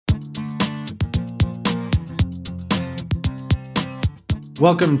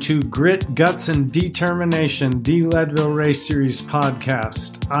Welcome to Grit, Guts, and Determination, the Leadville Race Series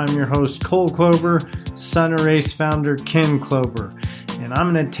podcast. I'm your host, Cole Klober, son of race founder Ken Klober, and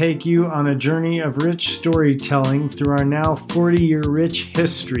I'm going to take you on a journey of rich storytelling through our now 40-year rich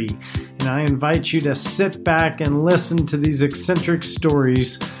history. And I invite you to sit back and listen to these eccentric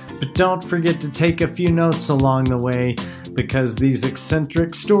stories, but don't forget to take a few notes along the way, because these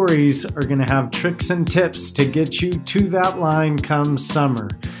eccentric stories are going to have tricks and tips to get you to that line come summer.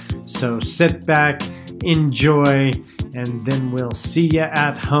 So sit back, enjoy, and then we'll see you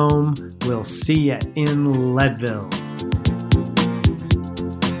at home. We'll see you in Leadville.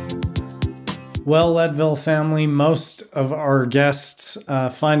 Well, Leadville family, most of our guests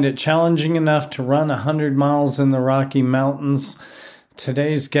find it challenging enough to run 100 miles in the Rocky Mountains.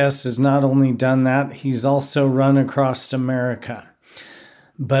 Today's guest has not only done that, he's also run across America.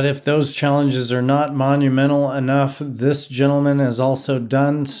 But if those challenges are not monumental enough, this gentleman has also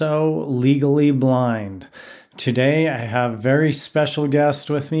done so legally blind. Today, I have a very special guest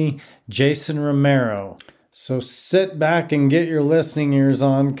with me, Jason Romero. So sit back and get your listening ears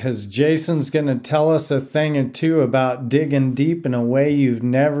on, because Jason's going to tell us a thing or two about digging deep in a way you've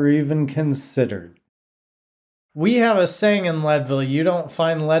never even considered. We have a saying in Leadville, you don't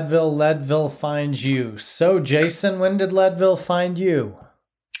find Leadville, Leadville finds you. So, Jason, when did Leadville find you?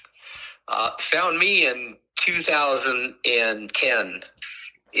 Found me in 2010.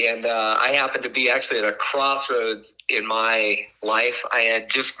 And I happened to be actually at a crossroads in my life. I had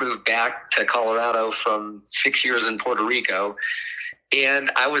just moved back to Colorado from 6 years in Puerto Rico.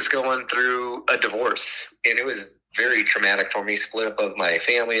 And I was going through a divorce. And it was very traumatic for me, split up of my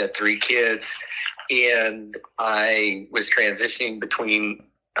family, had 3 kids. And I was transitioning between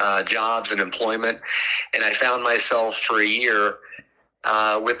jobs and employment. And I found myself for a year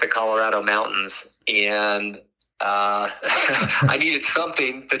with the Colorado mountains. And I needed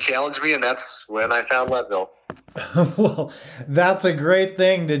something to challenge me. And that's when I found Leadville. Well, that's a great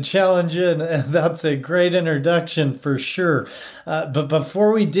thing to challenge you, and that's a great introduction for sure. But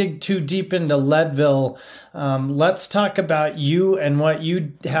before we dig too deep into Leadville, let's talk about you and what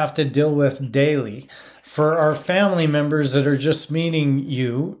you have to deal with daily. For our family members that are just meeting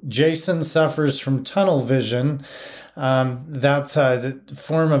you, Jason suffers from tunnel vision. That's a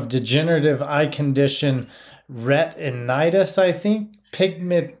form of degenerative eye condition, retinitis, I think,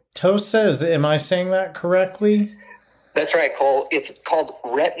 pigmentosa. Am I saying that correctly? That's right, Cole. It's called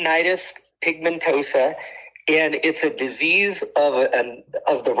retinitis pigmentosa, and it's a disease of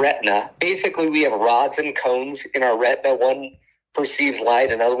the retina. Basically, we have rods and cones in our retina. One perceives light,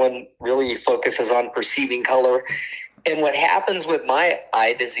 another one really focuses on perceiving color. And what happens with my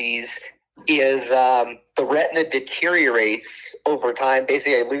eye disease is the retina deteriorates over time.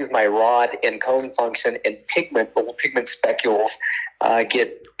 Basically, I lose my rod and cone function, and little pigment specules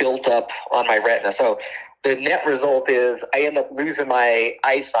get built up on my retina. So the net result is I end up losing my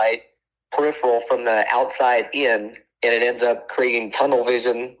eyesight peripheral from the outside in, and it ends up creating tunnel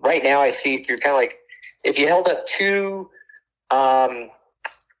vision. Right now I see through kind of like if you held up 2 call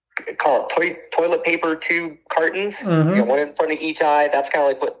it toilet paper tube cartons, one in front of each eye. That's kind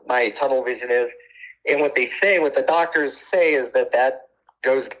of like what my tunnel vision is. And what the doctors say is that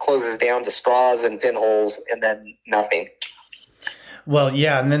closes down to straws and pinholes and then nothing. Well,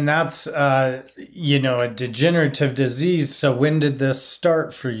 yeah, and then that's, a degenerative disease. So when did this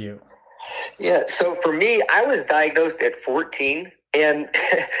start for you? Yeah, so for me, I was diagnosed at 14, and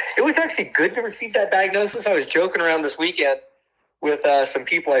it was actually good to receive that diagnosis. I was joking around this weekend with some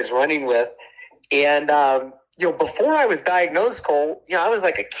people I was running with, and, before I was diagnosed, Cole, I was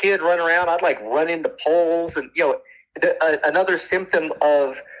like a kid running around. I'd like run into poles, and, another symptom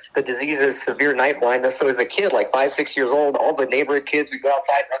of the disease is severe night blindness. So as a kid, like 5, 6 years old, all the neighborhood kids would go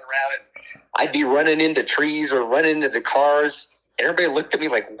outside, run around, and I'd be running into trees or running into the cars. And everybody looked at me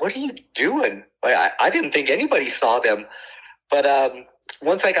like, "What are you doing?" Like, I didn't think anybody saw them. But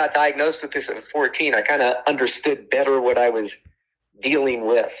once I got diagnosed with this at 14, I kind of understood better what I was dealing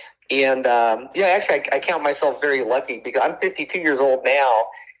with. And actually, I count myself very lucky because I'm 52 years old now.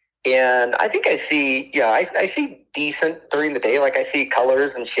 And I think I see, I see decent during the day. Like I see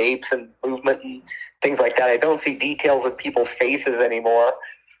colors and shapes and movement and things like that. I don't see details of people's faces anymore.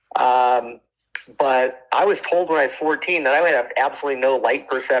 But I was told when I was 14 that I would have absolutely no light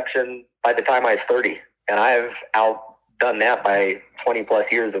perception by the time I was 30. And I've outdone that by 20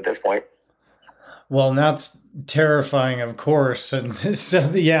 plus years at this point. Well, and that's terrifying, of course. And so,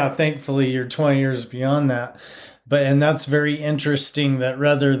 thankfully you're 20 years beyond that. And that's very interesting that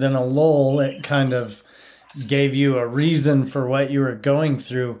rather than a lull, it kind of gave you a reason for what you were going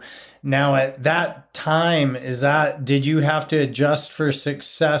through. Now, at that time, did you have to adjust for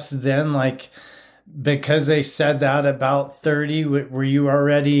success then? Like, because they said that about 30, were you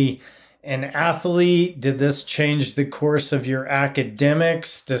already an athlete? Did this change the course of your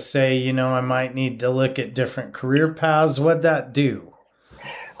academics to say, I might need to look at different career paths? What'd that do?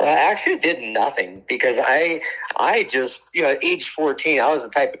 Well, I actually did nothing because I just, at age 14, I was the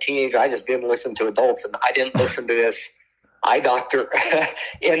type of teenager, I just didn't listen to adults, and I didn't listen to this eye doctor.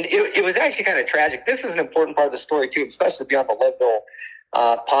 And it was actually kind of tragic. This is an important part of the story too, especially beyond the Leadville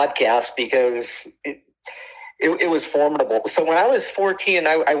podcast, because it was formidable. So when I was 14,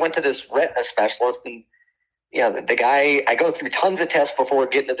 I went to this retina specialist, and the guy, I go through tons of tests before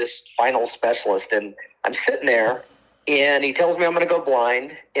getting to this final specialist, and I'm sitting there, and he tells me I'm going to go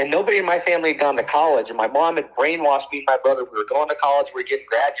blind, and nobody in my family had gone to college, and my mom had brainwashed me and my brother. We were going to college, we were getting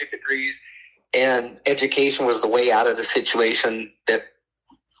graduate degrees, and education was the way out of the situation that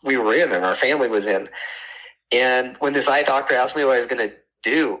we were in and our family was in. And when this eye doctor asked me what I was going to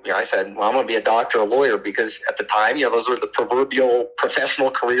do, I said, well, I'm going to be a doctor, a lawyer, because at the time, those were the proverbial professional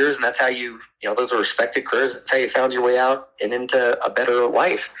careers, and that's how those are respected careers. That's how you found your way out and into a better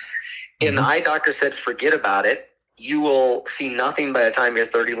life. And the eye doctor said, forget about it. You will see nothing by the time you're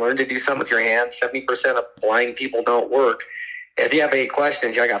 30. Learn to do something with your hands. 70% of blind people don't work. If you have any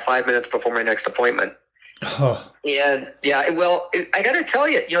questions, I got 5 minutes before my next appointment. Oh. And I got to tell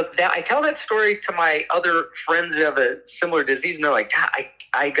you, that I tell that story to my other friends who have a similar disease, and they're like, God,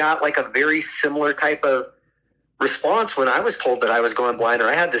 I got like a very similar type of response when I was told that I was going blind or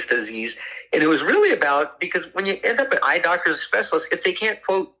I had this disease. And it was really about, because when you end up at eye doctors or specialists, if they can't,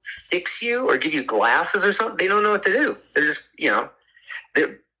 quote, fix you or give you glasses or something, they don't know what to do. They're just,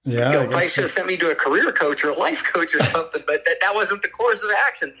 probably should have sent me to a career coach or a life coach or something, but that wasn't the course of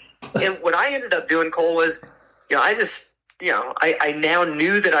action. And what I ended up doing, Cole, was, I now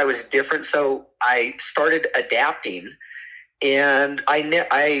knew that I was different. So I started adapting, and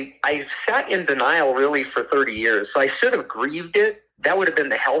I sat in denial really for 30 years. So I should have grieved it. That would have been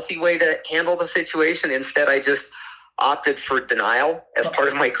the healthy way to handle the situation. Instead, I just opted for denial as part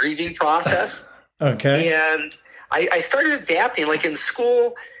of my grieving process. Okay. And I started adapting. Like in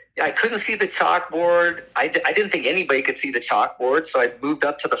school, I couldn't see the chalkboard. I didn't think anybody could see the chalkboard. So I moved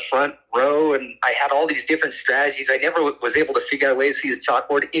up to the front row, and I had all these different strategies. I never was able to figure out a way to see the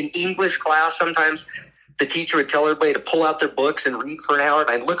chalkboard. In English class, sometimes the teacher would tell everybody to pull out their books and read for an hour.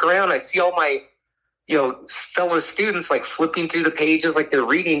 And I'd look around, and I see all my fellow students like flipping through the pages like they're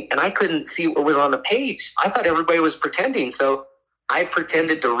reading, and I couldn't see what was on the page. I thought everybody was pretending. So I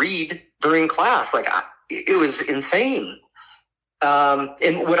pretended to read during class. It was insane. And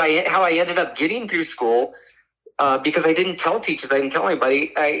how I ended up getting through school, because I didn't tell teachers, I didn't tell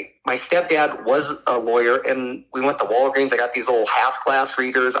anybody. My stepdad was a lawyer, and we went to Walgreens. I got these little half-glass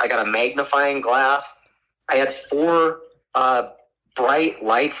readers. I got a magnifying glass. I had 4 bright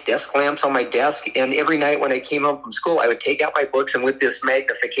lights, desk lamps on my desk, and every night when I came home from school, I would take out my books, and with this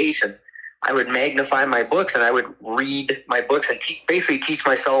magnification, I would magnify my books, and I would read my books and basically teach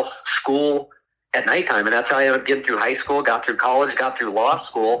myself school at nighttime. And that's how I ended up getting through high school, got through college, got through law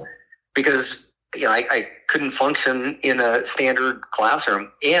school, because I couldn't function in a standard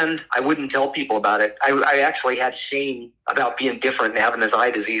classroom, and I wouldn't tell people about it. I actually had shame about being different and having this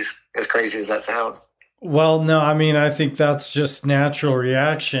eye disease, as crazy as that sounds. Well, no, I mean, I think that's just natural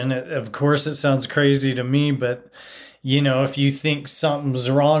reaction. Of course, it sounds crazy to me, but, if you think something's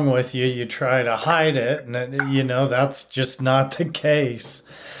wrong with you, you try to hide it. And, that's just not the case.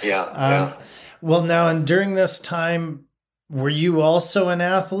 Yeah. Well, now, and during this time, were you also an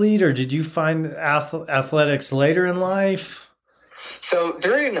athlete, or did you find athletics later in life? So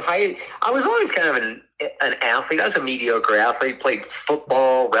I was always kind of an athlete. I was a mediocre athlete, played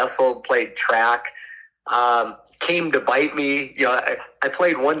football, wrestled, played track. Came to bite me. I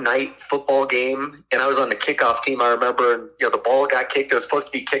played one night football game, and I was on the kickoff team, I remember. And, the ball got kicked. It was supposed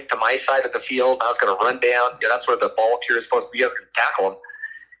to be kicked to my side of the field. I was going to run down. That's where the ball carrier is supposed to be. I was going to tackle him.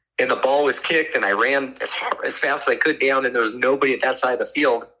 And the ball was kicked, and I ran as fast as I could down, and there was nobody at that side of the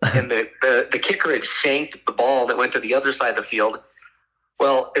field. And the kicker had shanked the ball that went to the other side of the field.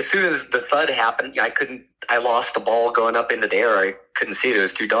 Well, as soon as the thud happened, I lost the ball going up into the air. I couldn't see it. It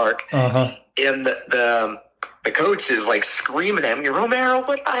was too dark. Uh-huh. And the coach is like screaming at me, Romero,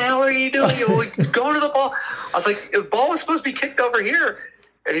 what the hell are you doing? You're going to the ball. I was like, the ball was supposed to be kicked over here.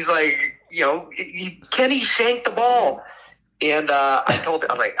 And he's like, Kenny shanked the ball. And I told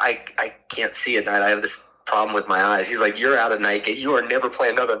him, I was like, I can't see at night. I have this problem with my eyes. He's like, you're out of night game. You are never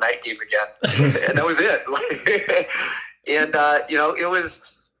playing another night game again. And that was it. And, it was,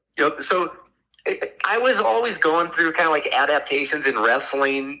 so I was always going through kind of like adaptations in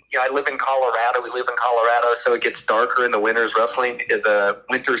wrestling. I live in Colorado. We live in Colorado, so it gets darker in the winters. Wrestling is a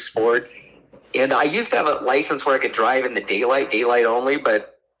winter sport. And I used to have a license where I could drive in the daylight only.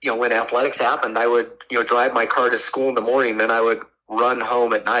 But, when athletics happened, I would, drive my car to school in the morning. Then I would run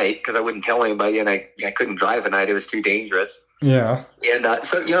home at night because I wouldn't tell anybody. And I couldn't drive at night. It was too dangerous. Yeah. And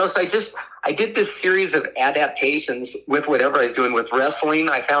so I did this series of adaptations with whatever I was doing with wrestling.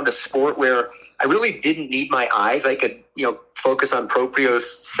 I found a sport where I really didn't need my eyes. I could, focus on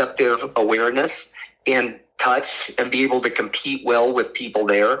proprioceptive awareness and touch and be able to compete well with people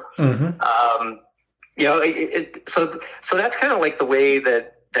there. Mm-hmm. So that's kind of like the way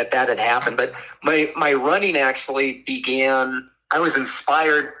that had happened. But my running actually began, I was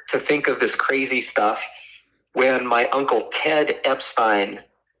inspired to think of this crazy stuff when my uncle Ted Epstein,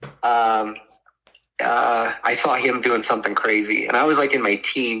 I saw him doing something crazy. And I was like in my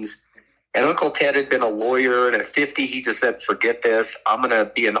teens. And Uncle Ted had been a lawyer, and at 50, he just said, forget this. I'm going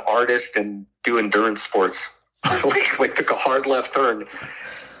to be an artist and do endurance sports. like took a hard left turn.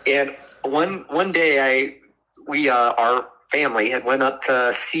 And one day our family had went up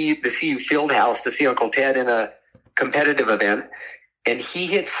to see the CU Fieldhouse to see Uncle Ted in a competitive event. And he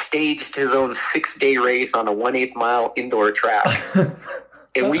had staged his own 6-day race on a 1/8 mile indoor track.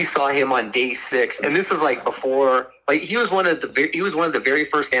 And we saw him on day 6. And this is like before, like he was one of the very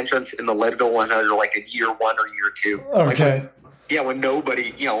first entrants in the Leadville 100, like in year 1 or year 2. Okay. Like when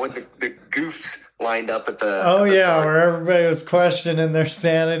nobody, when the goofs lined up at the. Oh, at the start. where everybody was questioning their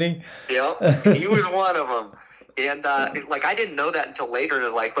sanity. Yep. He was one of them. And I didn't know that until later in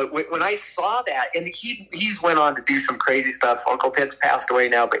his life. But when I saw that, and he's went on to do some crazy stuff. Uncle Ted's passed away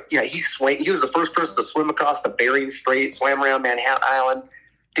now, but he was the first person to swim across the Bering Strait, swam around Manhattan Island,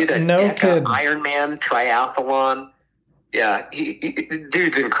 did a Ironman triathlon. Yeah,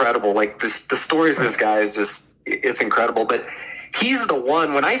 dude's incredible. Like the stories of this guy is just, it's incredible. But he's the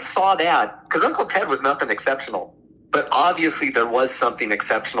one, when I saw that, because Uncle Ted was nothing exceptional, but obviously there was something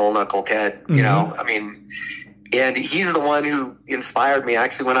exceptional in Uncle Ted, and he's the one who inspired me.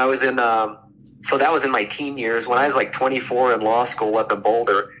 Actually, when I was in, so that was in my teen years, when I was like 24 in law school up in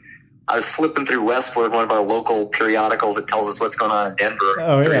Boulder, I was flipping through Westward, one of our local periodicals that tells us what's going on in Denver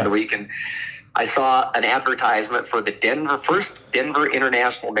during the week. And I saw an advertisement for the first Denver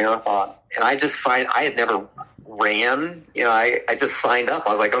International Marathon. And I just signed, I had never ran, I just signed up.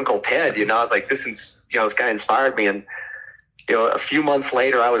 I was like, Uncle Ted, I was like, this guy inspired me. And, a few months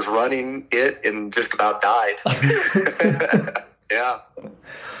later, I was running it and just about died. Yeah.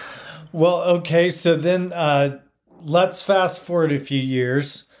 Well, okay. So then let's fast forward a few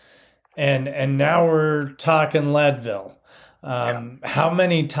years. And now we're talking Leadville. How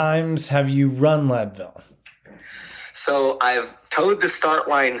many times have you run Leadville? So I've towed the start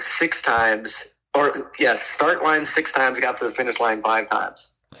line 6 times. Start line 6 times, got to the finish line 5 times.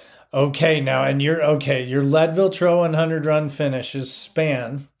 Okay, now, and your Leadville Trail 100 run finishes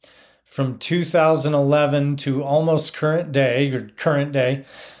span from 2011 to almost current day.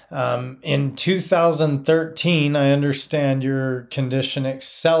 In 2013, I understand your condition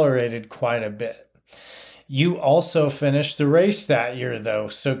accelerated quite a bit. You also finished the race that year, though.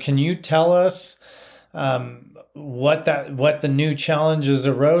 So can you tell us what the new challenges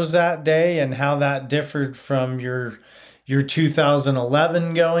arose that day and how that differed from your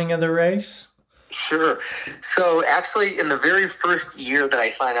 2011 going of the race? Sure. So actually, in the very first year that I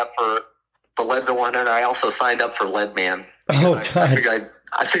signed up for the Leadville 100, I also signed up for Leadman. Oh, God.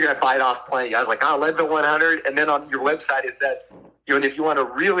 I figured I'd bite off plenty. I was like, Leadville 100. And then on your website, it said, and if you want a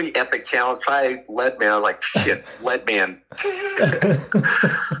really epic challenge, try Leadman. I was like, shit, Leadman.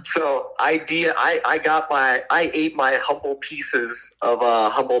 So I ate my humble pieces of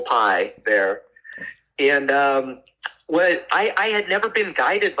humble pie there. And I had never been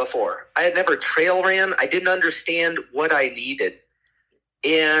guided before. I had never trail ran. I didn't understand what I needed.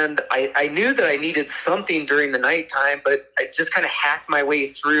 And I knew that I needed something during the nighttime, but I just kind of hacked my way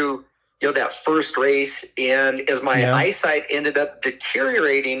through, that first race. And as my eyesight ended up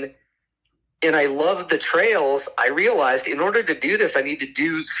deteriorating and I loved the trails, I realized in order to do this, I need to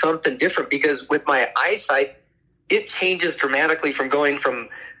do something different, because with my eyesight, it changes dramatically from going from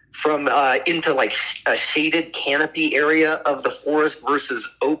into like a shaded canopy area of the forest versus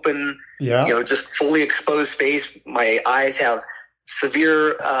open, just fully exposed space. My eyes have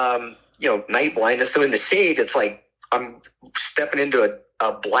severe, night blindness. So in the shade, it's like I'm stepping into a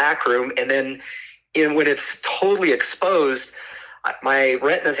black room. And then when it's totally exposed, my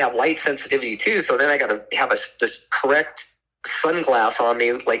retinas have light sensitivity too. So then I got to have this correct sunglass on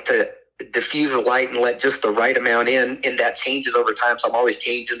me, like to diffuse the light and let just the right amount in, and that changes over time. So I'm always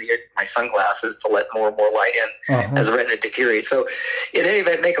changing my sunglasses to let more and more light in as the retina deteriorates. So in any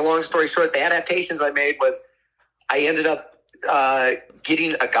event, make a long story short, the adaptations I made was I ended up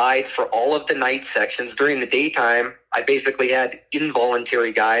getting a guide for all of the night sections. During the daytime, I basically had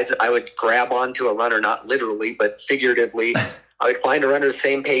involuntary guides. I would grab onto a runner, not literally, but figuratively. I would find a runner the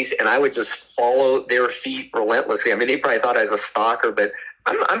same pace, and I would just follow their feet relentlessly. I mean, they probably thought I was a stalker, but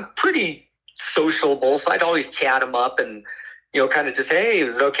I'm pretty sociable, so I'd always chat them up and, kind of just, hey,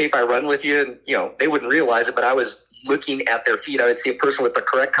 is it okay if I run with you? And, they wouldn't realize it, but I was looking at their feet. I would see a person with the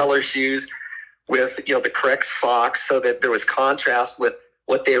correct color shoes, with, the correct socks, so that there was contrast with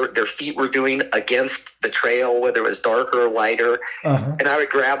what their feet were doing against the trail, whether it was darker or lighter. And I would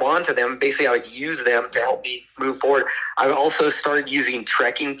grab onto them. Basically, I would use them to help me move forward. I also started using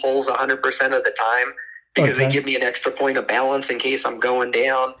trekking poles 100% of the time, because they give me an extra point of balance in case I'm going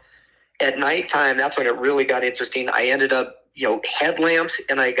down. At nighttime, that's when it really got interesting. I ended up, headlamps,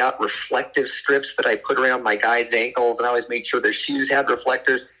 and I got reflective strips that I put around my guides' ankles, and I always made sure their shoes had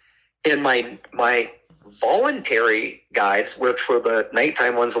reflectors. And my voluntary guides, which were the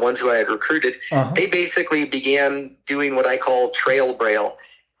nighttime ones, the ones who I had recruited, they basically began doing what I call trail braille.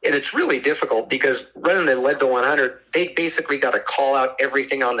 And it's really difficult because running the Leadville 100, they basically got to call out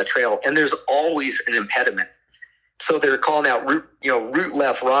everything on the trail, and there's always an impediment. So they're calling out route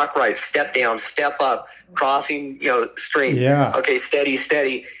left, rock right, step down, step up, crossing, straight. Yeah. Okay, steady,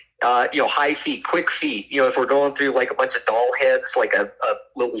 steady. High feet, quick feet. If we're going through like a bunch of doll heads, like a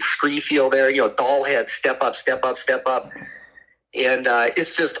little scree field there, doll heads, step up, step up, step up. And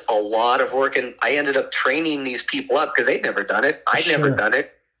it's just a lot of work. And I ended up training these people up because they'd never done it. I'd never done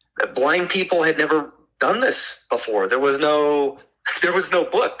it. Blind people had never done this before. There was no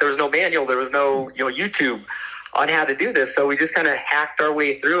book. There was no manual. There was no, YouTube on how to do this. So we just kind of hacked our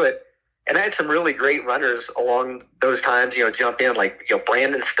way through it. And I had some really great runners along those times, jump in, like,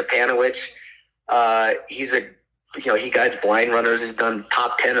 Brandon Stepanowicz. He guides blind runners. He's done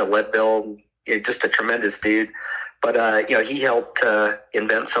top 10 at Leadville. Just a tremendous dude. But, he helped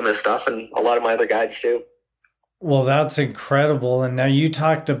invent some of the stuff, and a lot of my other guides too. Well, that's incredible. And now you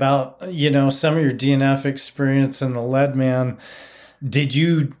talked about, some of your DNF experience in the Leadman. Did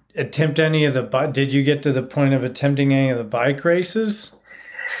you attempt did you get to the point of attempting any of the bike races?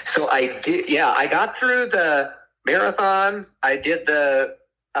 So I did, I got through the marathon. I did the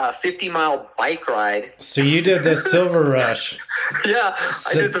 50-mile bike ride. So you did the Silver Rush. Yeah,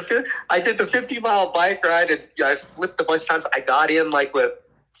 I did the 50-mile bike ride, and I flipped a bunch of times. I got in with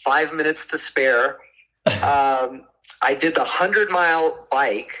 5 minutes to spare. I did the 100-mile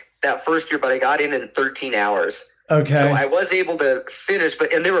bike that first year, but I got in 13 hours. Okay. So I was able to finish,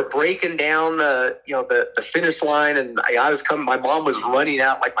 and they were breaking down the finish line, and I was coming. My mom was running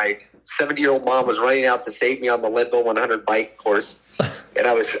out, like my 70-year-old mom was running out to save me on the Leadville 100 bike course, and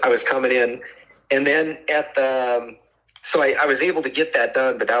I was coming in, and then so I was able to get that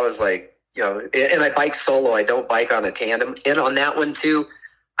done, but that was like, and I bike solo. I don't bike on a tandem, and on that one too,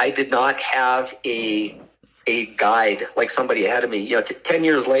 I did not have a guide like somebody ahead of me. 10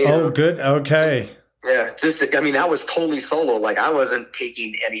 years later. Oh, good. Okay. That was totally solo. Like, I wasn't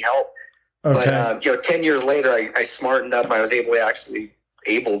taking any help. Okay. But, 10 years later, I smartened up. I was able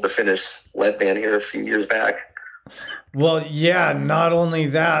to finish Leadman here a few years back. Well, yeah, not only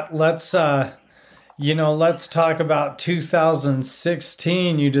that, let's talk about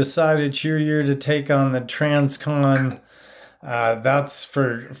 2016. You decided it's your year to take on the Transcon. That's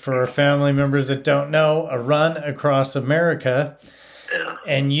for our family members that don't know, a run across America. Yeah.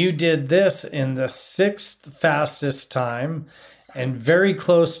 And you did this in the 6th fastest time, and very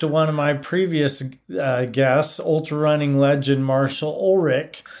close to one of my previous guests, ultra running legend Marshall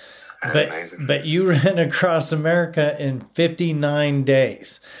Ulrich. But you ran across America in 59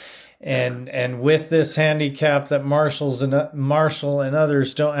 days. And with this handicap that Marshall and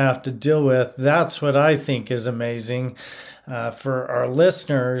others don't have to deal with, that's what I think is amazing. For our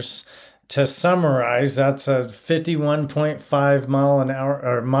listeners, to summarize, that's a 51.5 mile an hour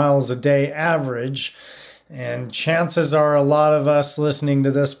or miles a day average. And chances are a lot of us listening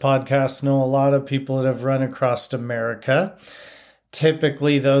to this podcast know a lot of people that have run across America.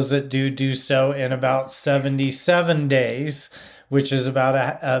 Typically, those that do so in about 77 days, which is about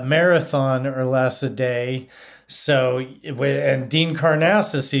a marathon or less a day. So, and Dean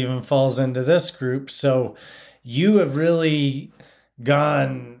Karnazes even falls into this group. So you have really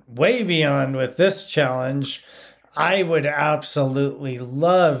gone way beyond with this challenge. I would absolutely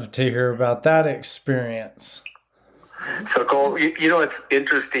love to hear about that experience. So, Cole, what's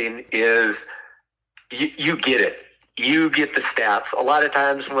interesting is you get it. you get the stats. A lot of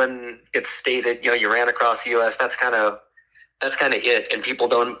times when it's stated, you ran across the U.S., that's kind of it, and people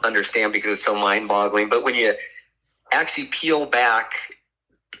don't understand because it's so mind-boggling. But when you actually peel back,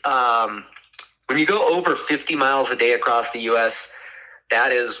 when you go over 50 miles a day across the U.S.,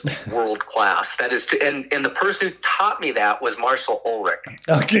 that is world class. That is, and the person who taught me that was Marshall Ulrich.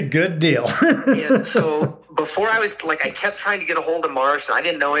 Okay, good deal. And so before I kept trying to get a hold of Marsh, and I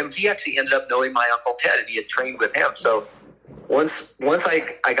didn't know him. He actually ended up knowing my Uncle Ted, and he had trained with him. So once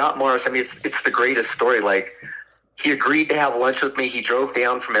I got Marsh, I mean, it's the greatest story. Like, he agreed to have lunch with me. He drove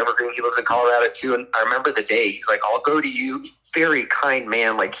down from Evergreen. He lives in Colorado too. And I remember the day. He's like, I'll go to you. Very kind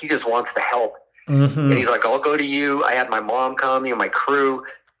man. Like, he just wants to help. Mm-hmm. And he's like, I'll go to you. I had my mom come, my crew.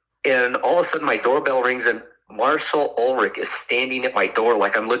 And all of a sudden my doorbell rings and Marshall Ulrich is standing at my door.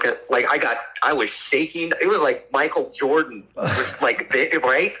 Like, I'm looking, like, I was shaking. It was like Michael Jordan was like,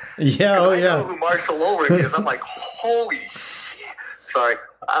 right? Yeah. Oh, I yeah. know who Marshall Ulrich is. I'm like, holy shit. Sorry.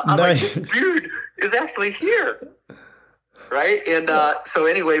 I was like, this dude is actually here. Right. And so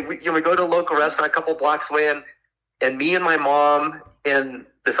anyway, we go to a local restaurant a couple blocks away, and me and my mom and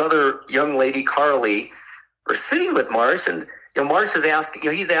this other young lady, Carly, are sitting with Marsh, and Marsh is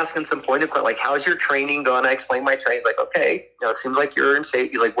asking, he's asking some pointed questions, like, how's your training going? I explained my training. He's like, okay, it seems like you're in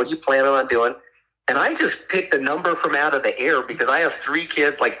shape. He's like, what are you planning on doing? And I just picked a number from out of the air because I have 3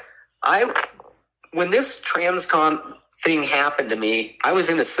 kids. Like, when this Transcon thing happened to me, I was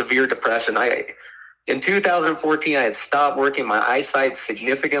in a severe depression. In 2014, I had stopped working. My eyesight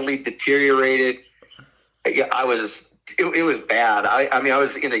significantly deteriorated. It was bad. I mean, I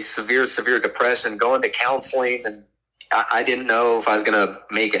was in a severe depression, going to counseling, and I didn't know if I was going to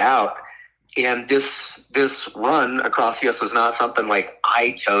make it out. And this run across the U.S. was not something like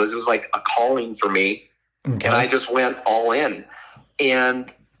I chose. It was like a calling for me. Okay. And I just went all in.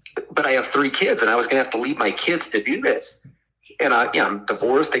 But I have 3 kids, and I was going to have to leave my kids to do this. And I'm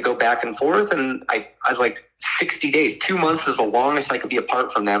divorced. They go back and forth. And I was like, 60 days, 2 months is the longest I could be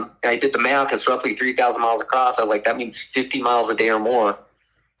apart from them. And I did the math. It's roughly 3,000 miles across. I was like, that means 50 miles a day or more.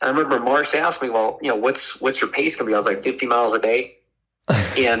 And I remember Marsh asked me, well, what's your pace going to be? I was like, 50 miles a day.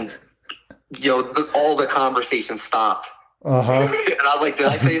 And, all the conversation stopped. Uh-huh. And I was like, did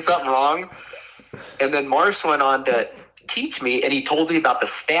I say something wrong? And then Marsh went on to teach me, and he told me about the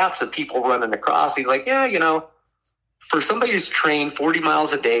stats of people running across. He's like, yeah, for somebody who's trained 40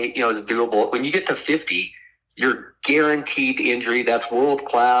 miles a day, is doable. When you get to 50, you're guaranteed injury. That's world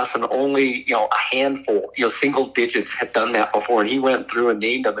class, and only a handful, single digits had done that before. And he went through and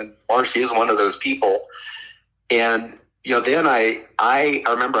named them, and Marsh is one of those people. And then I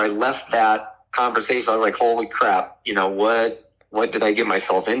remember I left that conversation. I was like, holy crap, what did I get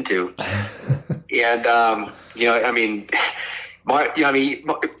myself into? And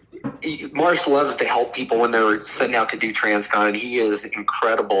Marsh loves to help people when they're setting out to do Transcon, and he is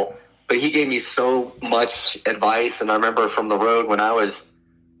incredible. But he gave me so much advice, and I remember from the road when I was,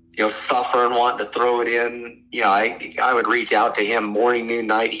 suffering, wanting to throw it in, I would reach out to him morning, noon,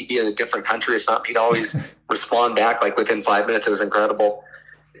 night. He'd be in a different country or something. He'd always respond back like within 5 minutes. It was incredible.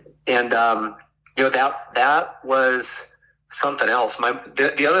 And, that was something else.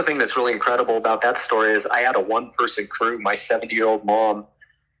 The other thing that's really incredible about that story is I had a 1-person crew, my 70-year-old mom.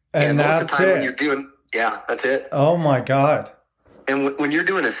 And most of that's the time it. when you're doing, that's it. Oh my God. And when you're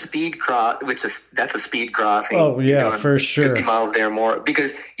doing a speed cross, that's a speed crossing. Oh yeah, for sure. 50 miles a day or more,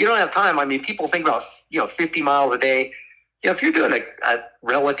 because you don't have time. I mean, people think about 50 miles a day. If you're doing a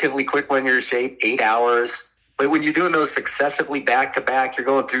relatively quick one, you're shape 8 hours. But when you're doing those successively back to back, you're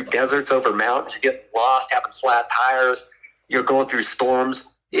going through deserts, over mountains. You get lost, having flat tires. You're going through storms.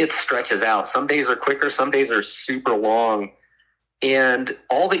 It stretches out. Some days are quicker. Some days are super long. And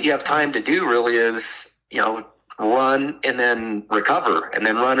all that you have time to do really is, run and then recover, and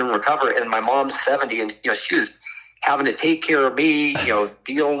then run and recover. And my mom's 70, and, she was having to take care of me,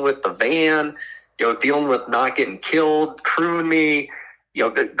 dealing with the van, dealing with not getting killed, crewing me,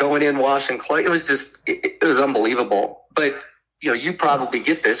 going in, washing clothes. It was just, it was unbelievable. But, you probably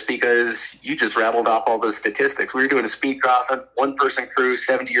get this because you just rattled off all those statistics. We were doing a speed cross, a 1-person crew,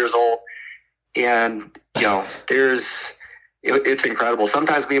 70 years old. And, it's incredible.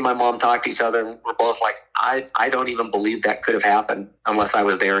 Sometimes me and my mom talk to each other, and we're both like, I don't even believe that could have happened unless I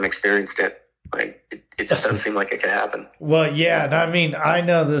was there and experienced it. Like, it just doesn't seem like it could happen. Well, yeah. And I mean, I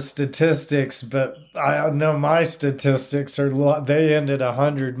know the statistics, but I know my statistics are they end at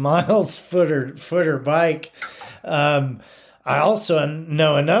 100 miles foot or bike. I also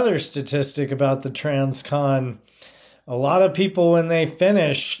know another statistic about the Transcon. A lot of people, when they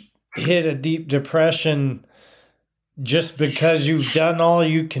finish, hit a deep depression just because you've done all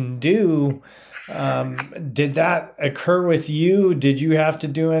you can do. Did that occur with you? Did you have to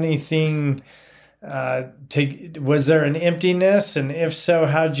do anything? Was there an emptiness? And if so,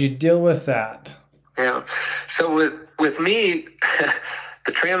 how'd you deal with that? Yeah. So with me,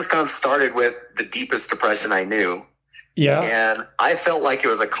 the Transcon started with the deepest depression I knew. Yeah. And I felt like it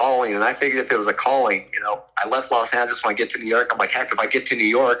was a calling. And I figured if it was a calling, I left Los Angeles when I get to New York. I'm like, heck, if I get to New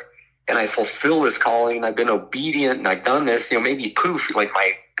York and I fulfill this calling and I've been obedient and I've done this, maybe poof, like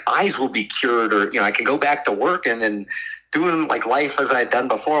my eyes will be cured, or, I can go back to work and doing like life as I'd done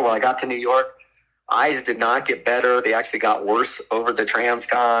before. When I got to New York, eyes did not get better. They actually got worse over the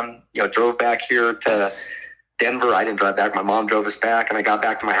Transcon. Drove back here to Denver. I didn't drive back. My mom drove us back, and I got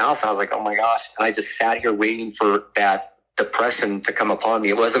back to my house. And I was like, oh my gosh. And I just sat here waiting for that depression to come upon me.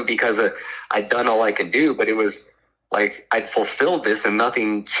 It wasn't because I'd done all I could do, but it was like I'd fulfilled this and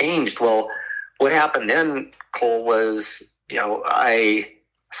nothing changed. Well, what happened then, Cole, was, I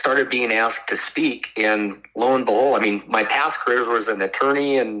started being asked to speak, and lo and behold, my past careers was an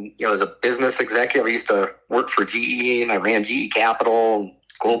attorney and, as a business executive. I used to work for GE, and I ran GE Capital and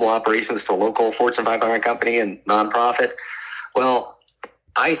global operations for a local Fortune 500 company and nonprofit. Well,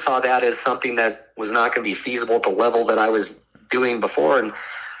 I saw that as something that was not going to be feasible at the level that I was doing before. And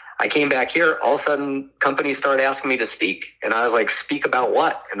I came back here, all of a sudden companies started asking me to speak. And I was like, speak about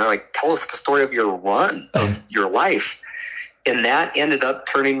what? And they're like, tell us the story of your run, of your life. And that ended up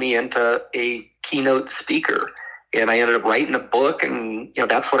turning me into a keynote speaker. And I ended up writing a book, and,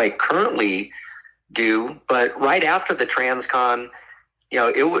 that's what I currently do. But right after the Transcon,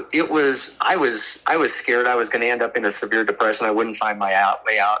 I was scared I was going to end up in a severe depression. I wouldn't find my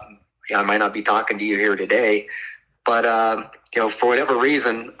way out. And, I might not be talking to you here today, but, for whatever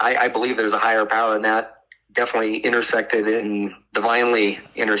reason, I believe there's a higher power, and that definitely intersected and divinely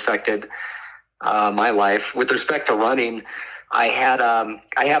intersected my life. With respect to running, I had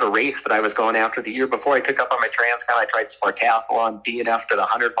a race that I was going after the year before I took up on my Transcon. I tried Spartathlon, DNF'd at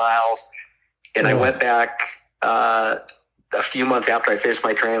 100 miles, and I went back a few months after I finished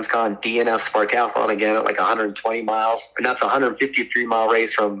my Transcon, DNF Spartathlon again at like 120 miles, and that's a 153-mile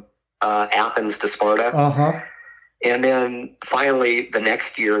race from Athens to Sparta. Uh-huh. And then finally, the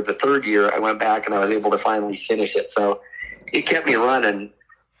next year, the third year, I went back and I was able to finally finish it. So it kept me running.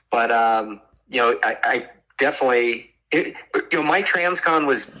 But, I definitely, my Transcon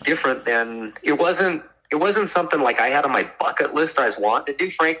was different than, it wasn't something like I had on my bucket list or I was wanting to do,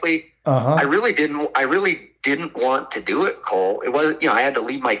 frankly. Uh-huh. I really didn't want to do it, Cole. It wasn't, I had to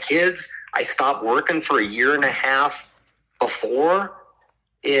leave my kids. I stopped working for a year and a half before.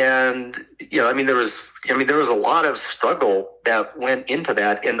 And, there was a lot of struggle that went into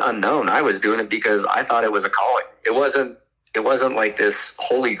that and unknown. I was doing it because I thought it was a calling. It wasn't like this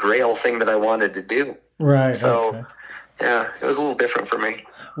holy grail thing that I wanted to do. Right. So, okay. Yeah, it was a little different for me.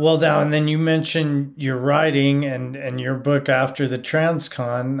 Well, now, and then you mentioned your writing and your book after the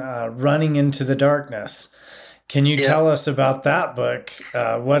Transcon, Running into the Darkness. Can you tell us about that book,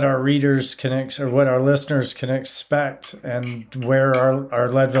 what our readers what our listeners can expect, and where our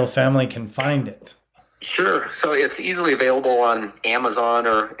Leadville family can find it? Sure. So it's easily available on Amazon,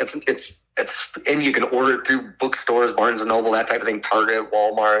 or it's and you can order it through bookstores, Barnes and Noble, that type of thing, Target,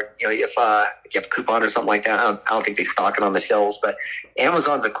 Walmart. If you have a coupon or something like that, I don't think they stock it on the shelves, but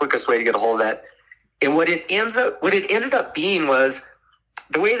Amazon's the quickest way to get a hold of that. And what it ended up being was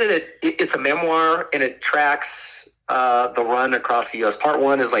the way that it's a memoir, and it tracks the run across the U.S. Part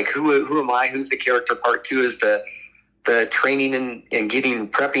one is like, who am I? Who's the character? Part two is the training and getting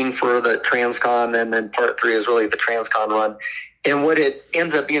prepping for the Transcon, and then part three is really the Transcon run. And what it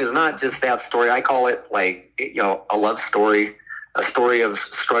ends up being is not just that story. I call it like, a love story, a story of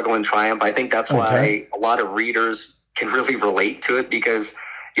struggle and triumph. I think that's why a lot of readers can really relate to it, because,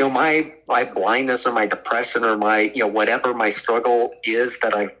 my blindness or my depression or my, whatever my struggle is,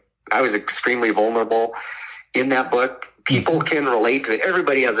 that I was extremely vulnerable in that book. People can relate to it.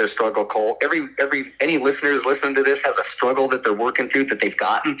 Everybody has their struggle, Cole. Any listeners listening to this has a struggle that they're working through, that they've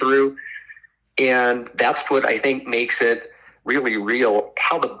gotten through. And that's what I think makes it really real.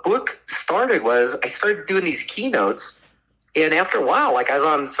 How the book started was I started doing these keynotes, and after a while, like I was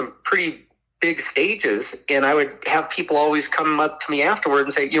on some pretty big stages, and I would have people always come up to me afterward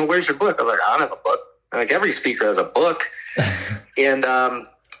and say, where's your book? I was like, I don't have a book. Like, every speaker has a book. And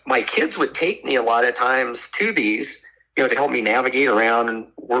my kids would take me a lot of times to these, to help me navigate around and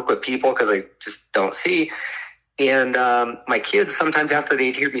work with people, because I just don't see. And my kids, sometimes after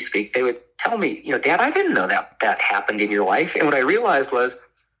they'd hear me speak, they would tell me, Dad, I didn't know that happened in your life. And what I realized was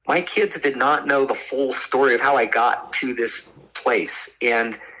my kids did not know the full story of how I got to this place.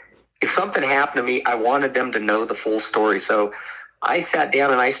 And if something happened to me, I wanted them to know the full story. So I sat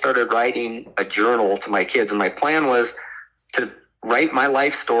down and I started writing a journal to my kids. And my plan was to write my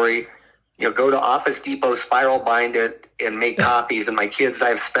life story, go to Office Depot, spiral bind it, and make copies. And my kids, I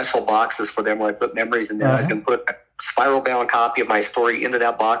have special boxes for them where I put memories in there. I was going to put a spiral bound copy of my story into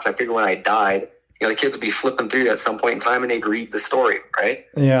that box. I figured when I died, the kids would be flipping through that at some point in time and they'd read the story, right?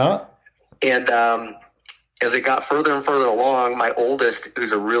 Yeah. And as it got further and further along, my oldest,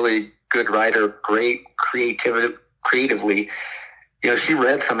 who's a really good writer, great creatively, she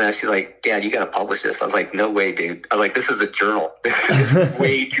read some of that. She's like, Dad, you got to publish this. I was like, no way, dude. I was like, this is a journal. This is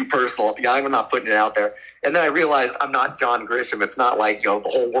way too personal. Yeah, I'm not putting it out there. And then I realized I'm not John Grisham. It's not like, the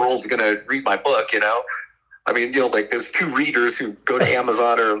whole world's going to read my book, I mean, like there's 2 readers who go to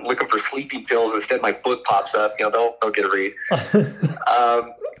Amazon or looking for sleeping pills. Instead, my book pops up, they'll get a read.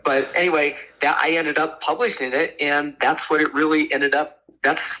 But anyway, I ended up publishing it, and that's what it really ended up.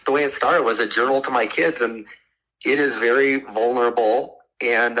 That's the way it started, was a journal to my kids. And it is very vulnerable,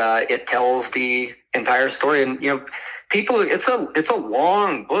 and it tells the entire story. And, people, it's a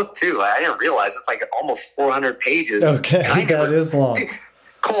long book too. I didn't realize it's like almost 400 pages. Okay, that is long.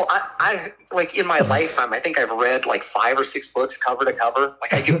 Cole, I like in my lifetime, I think I've read like 5 or 6 books cover to cover.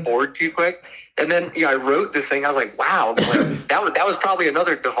 Like I get bored too quick. And then, I wrote this thing. I was like, wow, like, that was probably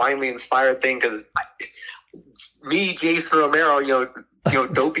another divinely inspired thing, because me, Jason Romero,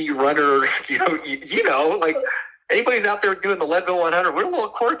 dopey runner, like anybody's out there doing the Leadville 100, we're a little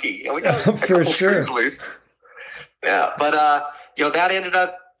quirky. We got a for sure. Loose. Yeah, but that ended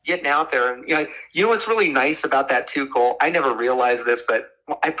up getting out there, and what's really nice about that too, Cole. I never realized this, but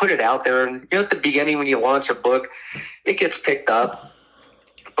I put it out there, and at the beginning when you launch a book, it gets picked up.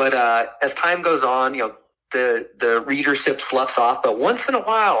 But as time goes on, the readership sloughs off. But once in a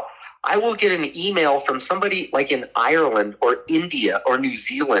while, I will get an email from somebody like in Ireland or India or New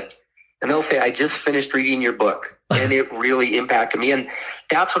Zealand, and they'll say, I just finished reading your book, and it really impacted me. And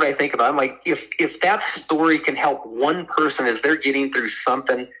that's what I think about. I'm like, if that story can help one person as they're getting through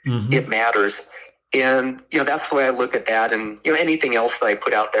something, it matters. And, that's the way I look at that. And, anything else that I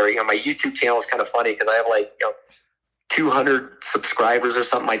put out there, my YouTube channel is kind of funny because I have like, 200 subscribers or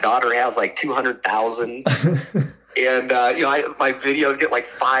something. My daughter has like 200,000. And, my videos get like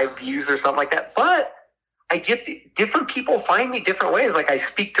 5 views or something like that. But I get different people find me different ways. Like I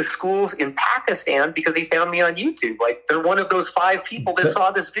speak to schools in Pakistan because they found me on YouTube. Like they're one of those 5 people that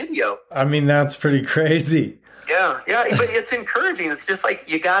saw this video. I mean, that's pretty crazy. Yeah. But it's encouraging. It's just like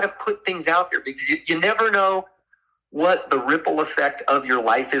you got to put things out there because you never know what the ripple effect of your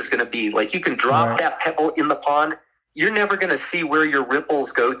life is going to be. Like you can drop that pebble in the pond. You're never going to see where your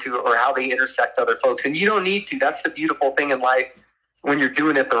ripples go to or how they intersect other folks. And you don't need to. That's the beautiful thing in life. When you're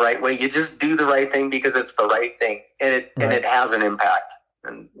doing it the right way, you just do the right thing because it's the right thing, and it has an impact.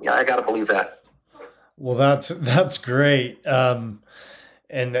 And I got to believe that. Well, that's great.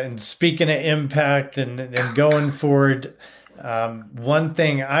 And speaking of impact and going forward, one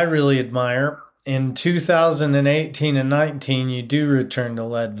thing I really admire in 2018 and 19, you do return to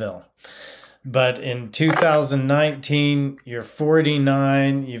Leadville. But in 2019, you're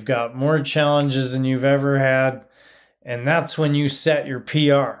 49. You've got more challenges than you've ever had. And that's when you set your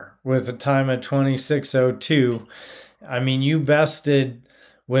PR with a time of 26:02. I mean, you bested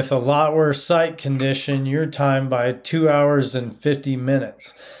with a lot worse sight condition your time by 2 hours and 50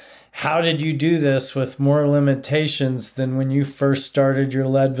 minutes. How did you do this with more limitations than when you first started your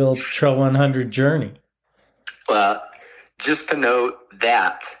Leadville Trail 100 journey? Well, just to note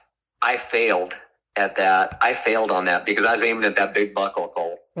that I failed at that. I failed on that because I was aiming at that big buckle,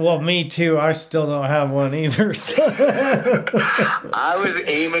 Cole. Well, me too. I still don't have one either. So. I was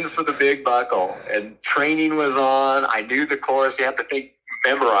aiming for the big buckle, and training was on. I knew the course. You have to think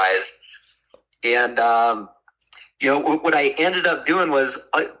memorized. And, what I ended up doing was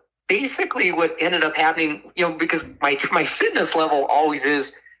basically what ended up happening, because my fitness level always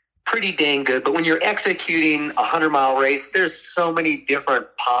is pretty dang good. But when you're executing a 100-mile race, there's so many different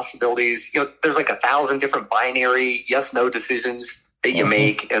possibilities. There's like 1,000 different binary yes/no decisions that you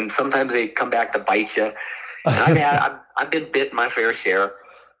make, and sometimes they come back to bite you. And I've been bit my fair share.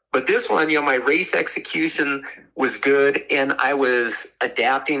 But this one, my race execution was good, and I was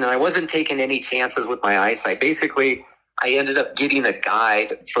adapting, and I wasn't taking any chances with my eyesight. Basically, I ended up getting a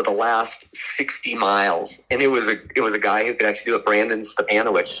guide for the last 60 miles, and it was a guy who could actually do it. Brandon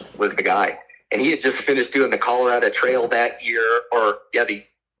Stepanowicz was the guy, and he had just finished doing the Colorado Trail that year, the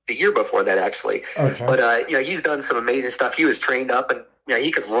year before that actually. Okay. But he's done some amazing stuff. He was trained up, and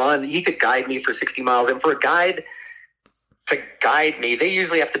he could run. He could guide me for 60 miles, and for a guide to guide me, they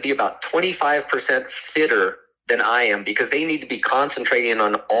usually have to be about 25% fitter than I am because they need to be concentrating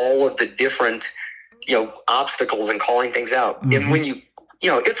on all of the different obstacles and calling things out. Mm-hmm. And when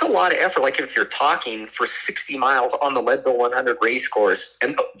it's a lot of effort. Like if you're talking for 60 miles on the Leadville 100 race course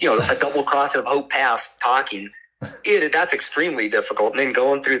and, a double crossing of Hope Pass talking, that's extremely difficult. And then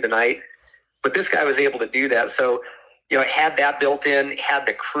going through the night. But this guy was able to do that. So, it had that built in, had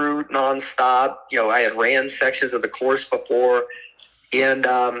the crew nonstop. I had ran sections of the course before. And,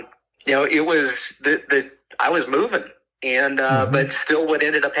 it was I was moving. And, but still what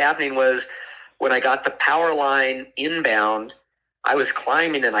ended up happening was when I got the power line inbound, I was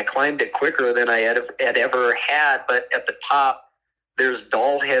climbing and I climbed it quicker than I had ever had. But at the top, there's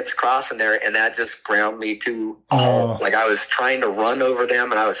doll heads crossing there, and that just ground me to a halt. Like I was trying to run over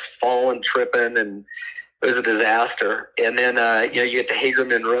them and I was falling, tripping, and it was a disaster. And then, you get to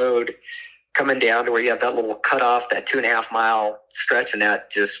Hagerman Road coming down to where you have that little cutoff, that 2.5 mile stretch, and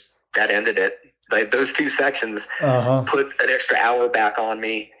that ended it. Like those two sections put an extra hour back on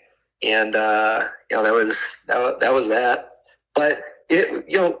me. And, that was that. But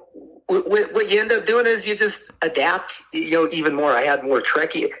what you end up doing is you just adapt, even more. I had more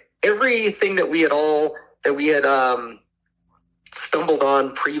trekkie. Everything that we had stumbled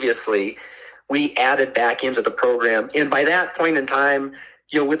on previously, we added back into the program. And by that point in time,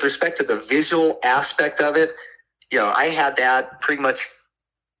 with respect to the visual aspect of it, I had that pretty much,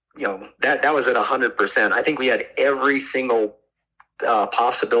 that was at 100%. I think we had every single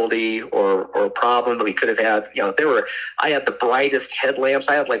possibility or problem that we could have had. I had the brightest headlamps.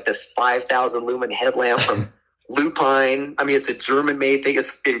 I had like this 5,000 lumen headlamp from Lupine. I mean, it's a German made thing.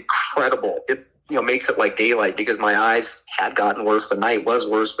 It's incredible. It, makes it like daylight because my eyes had gotten worse. The night was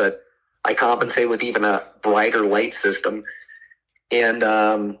worse, but I compensate with even a brighter light system. And,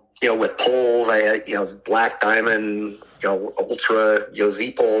 with poles, I had, Black Diamond, Ultra,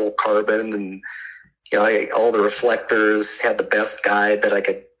 Z-pole carbon, and, all the reflectors, had the best guide that I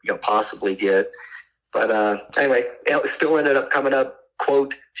could, possibly get. But anyway, it still ended up coming up,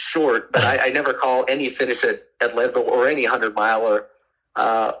 quote, short. But I never call any finish at Leadville or any 100-miler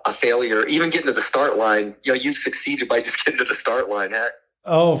a failure. Even getting to the start line, you've succeeded by just getting to the start line, huh?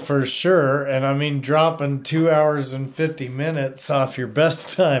 Oh, for sure. And I mean, dropping 2 hours and 50 minutes off your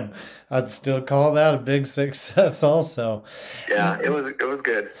best time, I'd still call that a big success also. Yeah, it was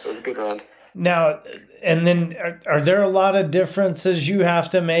good. It was a good run. Now, and then are there a lot of differences you have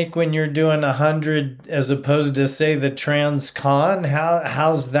to make when you're doing 100 as opposed to, say, the Transcon?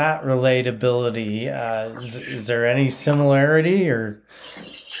 How's that relatability? Is there any similarity or?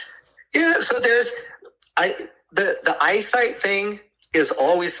 Yeah, so there's the eyesight thing is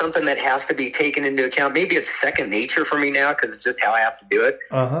always something that has to be taken into account. Maybe it's second nature for me now because it's just how I have to do it.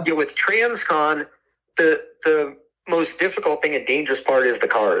 With Transcon, the most difficult thing and dangerous part is the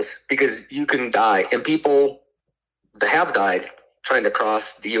cars because you can die, and people have died trying to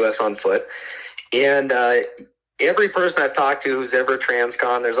cross the U.S. on foot. And every person I've talked to who's ever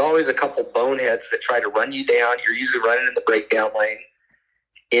Transcon, there's always a couple boneheads that try to run you down. You're usually running in the breakdown lane.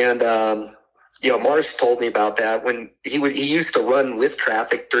 And, Mars told me about that when he used to run with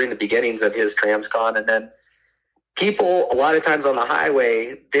traffic during the beginnings of his Transcon. And then people, a lot of times on the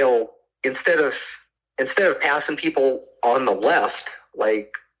highway, they'll, instead of passing people on the left,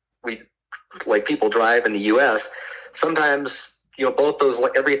 like people drive in the U.S., sometimes, both those,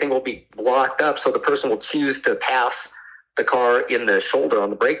 everything will be blocked up. So the person will choose to pass the car in the shoulder on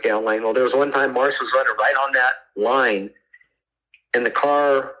the breakdown lane. Well, there was one time Marsh was running right on that line and the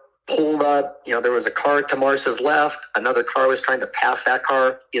car pulled up. There was a car to Marsh's left. Another car was trying to pass that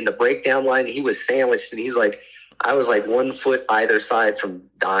car in the breakdown line. He was sandwiched, and he's like, I was like 1 foot either side from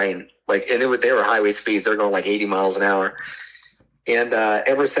dying. They were highway speeds. They're going like 80 miles an hour. And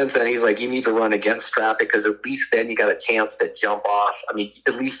ever since then, he's like, you need to run against traffic because at least then you got a chance to jump off. I mean,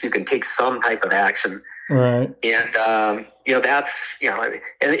 at least you can take some type of action. Right. And, that's,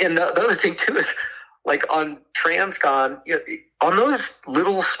 and the other thing too is like on Transcon, on those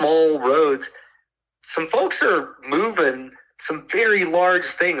little small roads, some folks are moving some very large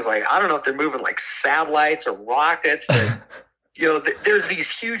things. Like, I don't know if they're moving like satellites or rockets, but there's these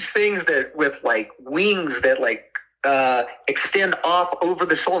huge things that with like wings that like extend off over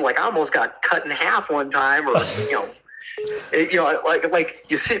the shoulder. Like I almost got cut in half one time, or like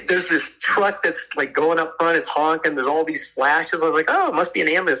you see, there's this truck that's like going up front. It's honking. There's all these flashes. I was like, oh, it must be an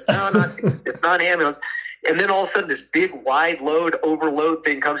ambulance. No, it's not an ambulance. And then all of a sudden, this big wide load overload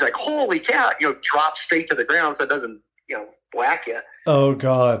thing comes. Like, holy cow! Drops straight to the ground so it doesn't whack you. Oh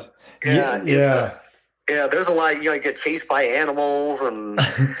God. Yeah. Yeah, there's a lot. You get chased by animals, and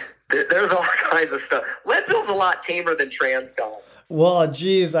there's all kinds of stuff. Leadville's a lot tamer than Transcon. Well,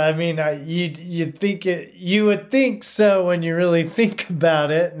 geez, I mean, you would think so when you really think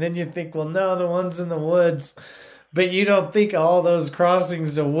about it, and then you think, well, no, the ones in the woods, but you don't think of all those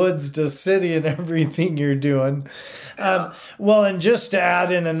crossings of woods to city and everything you're doing. Well, and just to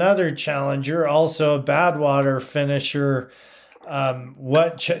add in another challenge, you're also a Badwater finisher.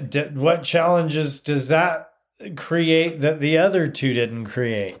 What challenges does that create that the other two didn't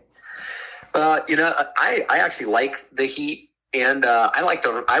create? I actually like the heat, and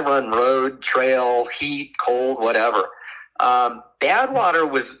I run road, trail, heat, cold, whatever. Badwater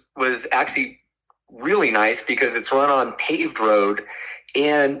was actually really nice because it's run on paved road,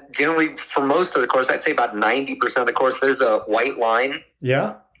 and generally for most of the course, I'd say about 90% of the course, there's a white line.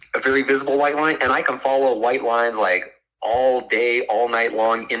 Yeah. A very visible white line, and I can follow white lines like all day, all night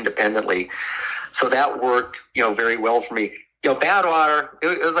long, independently. So that worked, very well for me. Badwater,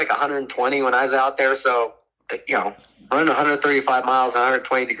 it was like 120 when I was out there. So, running 135 miles,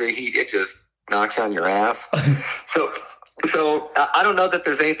 120-degree heat, it just knocks on your ass. So I don't know that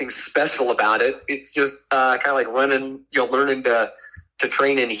there's anything special about it. It's just kind of like running, learning to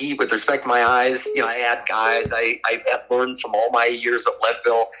train in heat with respect to my eyes. I had guides. I have learned from all my years at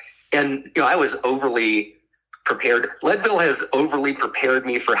Leadville. And, I was overly prepared. Leadville has overly prepared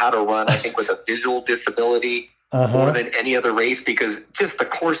me for how to run, I think, with a visual disability more than any other race, because just the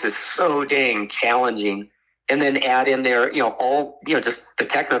course is so dang challenging. And then add in there, just the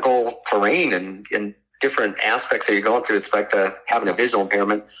technical terrain and different aspects that you're going through with respect to having a visual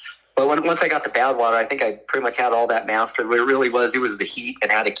impairment. But once I got to Badwater, I think I pretty much had all that mastered. What it really was, it was the heat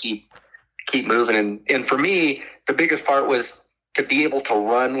and how to keep moving. And for me, the biggest part was to be able to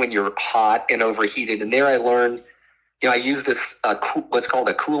run when you're hot and overheated. And there I learned, I use this what's called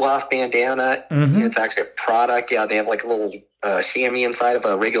a cool-off bandana. Mm-hmm. It's actually a product. Yeah, they have like a little chamois inside of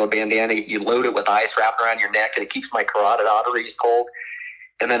a regular bandana. You load it with ice wrapped around your neck, and it keeps my carotid arteries cold.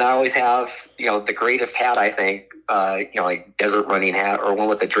 And then I always have, the greatest hat, I think, like desert running hat, or one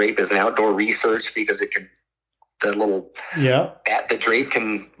with the drape is an outdoor research, because the drape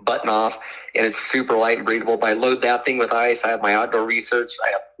can button off, and it's super light and breathable. But I load that thing with ice. I have my outdoor research. I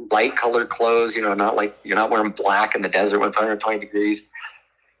have light colored clothes, not like you're not wearing black in the desert when it's 120 degrees.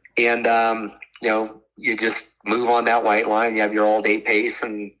 And, you just move on that white line. You have your all day pace.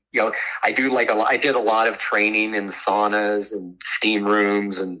 And, I did a lot of training in saunas and steam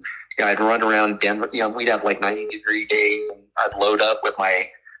rooms, and, I'd run around Denver. We'd have like 90-degree days, and I'd load up with my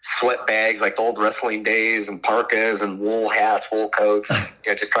sweat bags, like the old wrestling days, and parkas and wool hats, wool coats.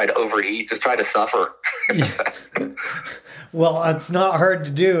 Just try to overheat, just try to suffer. Well, it's not hard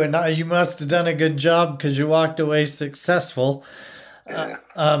to do, and you must have done a good job because you walked away successful. Yeah.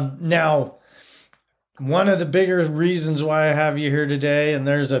 Now, one of the bigger reasons why I have you here today, and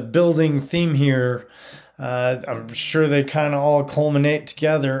there's a building theme here, I'm sure they kind of all culminate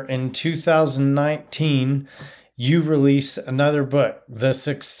together. In 2019, you release another book, The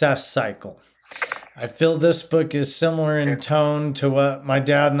Success Cycle. I feel this book is similar in tone to what my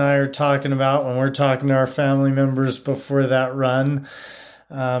dad and I are talking about when we're talking to our family members before that run,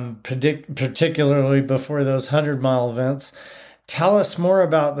 particularly before those 100-mile events. Tell us more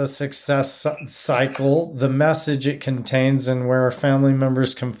about The Success Cycle, the message it contains, and where our family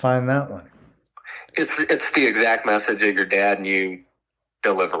members can find that one. It's the exact message that your dad and you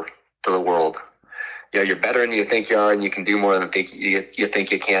deliver to the world. You're better than you think you are, and you can do more than you think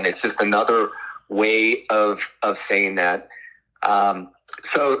you can. It's just another way of saying that.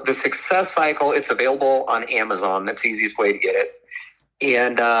 So the Success Cycle, it's available on Amazon. That's the easiest way to get it.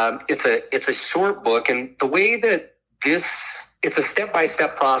 And it's a short book. And the way that it's a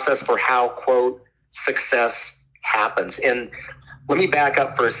step-by-step process for how, quote, success happens. And let me back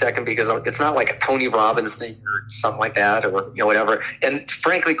up for a second, because it's not like a Tony Robbins thing or something like that, or whatever. And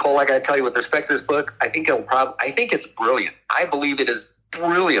frankly, Cole, I got to tell you, with respect to this book, I think it's brilliant. I believe it is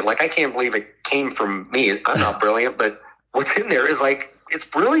brilliant. Like, I can't believe it came from me. I'm not brilliant, but what's in there is like, it's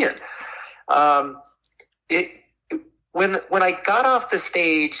brilliant. When I got off the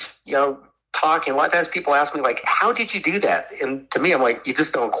stage, talking, a lot of times people ask me, like, how did you do that? And to me, I'm like, you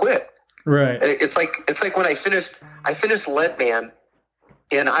just don't quit. Right. It's like when I finished Leadman,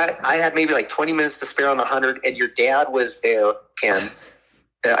 and I had maybe like 20 minutes to spare on the 100, and your dad was there, Ken.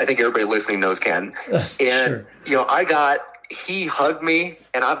 I think everybody listening knows Ken. And, he hugged me,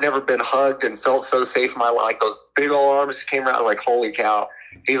 and I've never been hugged and felt so safe in my life. Like, those big old arms came around, like, holy cow.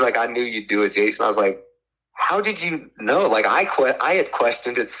 He's like, I knew you'd do it, Jason. I was like, how did you know? Like, I quit. I had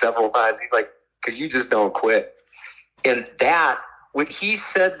questioned it several times. He's like, because you just don't quit. And what he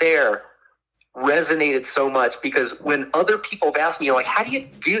said there resonated so much, because when other people have asked me, like, how do you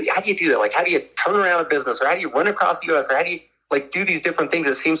do that? Like, how do you turn around a business, or how do you run across the U.S., or how do you like do these different things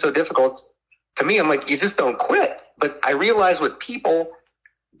that seem so difficult, to me, I'm like, you just don't quit. But I realize with people,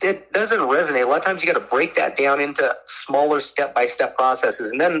 it doesn't resonate. A lot of times you got to break that down into smaller step-by-step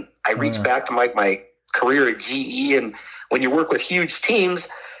processes. And then I reach back to my career at GE. And when you work with huge teams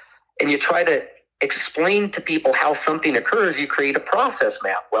and you try to explain to people how something occurs, you create a process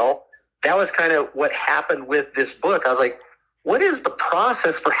map. Well, that was kind of what happened with this book. I was like, what is the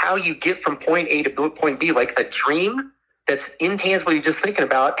process for how you get from point A to point B? Like a dream that's intangible, you're just thinking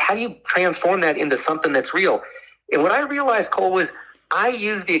about, how do you transform that into something that's real? And what I realized, Cole, was I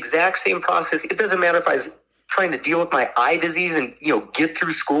use the exact same process. It doesn't matter if I was trying to deal with my eye disease and, get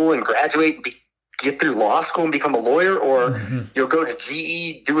through school and graduate and get through law school and become a lawyer, or you'll go to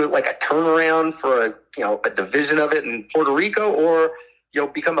GE, do it like a turnaround for a division of it in Puerto Rico, or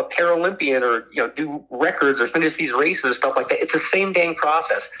become a Paralympian, or do records or finish these races, stuff like that. It's the same dang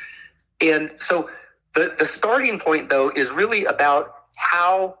process. And so the starting point, though, is really about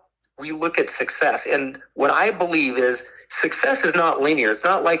how we look at success. And what I believe is success is not linear. It's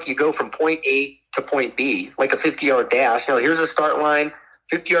not like you go from point A to point B, like a 50-yard dash. Here's a start line.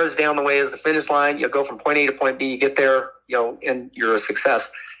 50 yards down the way is the finish line. You go from point A to point B, you get there, and you're a success.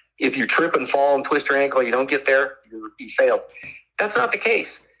 If you trip and fall and twist your ankle, you don't get there, you failed. That's not the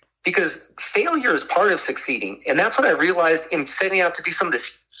case, because failure is part of succeeding. And that's what I realized in setting out to do some of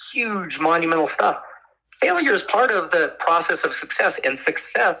this huge monumental stuff. Failure is part of the process of success, and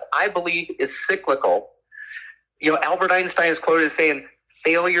success, I believe, is cyclical. Albert Einstein is quoted as saying,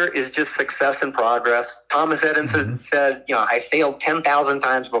 failure is just success in progress. Thomas Edison said, I failed 10,000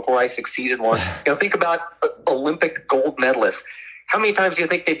 times before I succeeded once. Think about Olympic gold medalists. How many times do you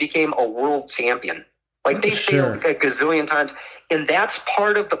think they became a world champion? Like, they failed a gazillion times. And that's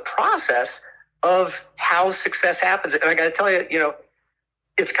part of the process of how success happens. And I got to tell you,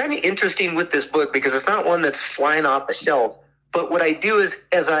 it's kind of interesting with this book, because it's not one that's flying off the shelves. But what I do is,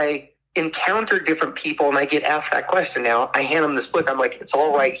 as I encounter different people and I get asked that question, now I hand them this book. I'm like, it's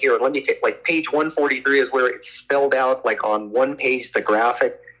all right here. Let me take, like, page 143 is where it's spelled out, like, on one page, the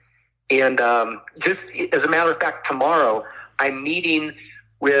graphic. And just as a matter of fact, tomorrow I'm meeting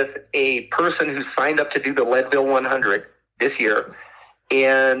with a person who signed up to do the Leadville 100 this year,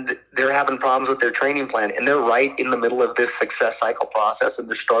 and they're having problems with their training plan, and they're right in the middle of this success cycle process, and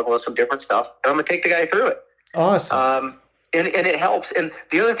they're struggling with some different stuff. And I'm going to take the guy through it. Awesome. And it helps. And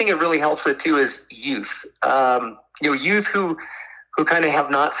the other thing it really helps with too is youth. Youth who kind of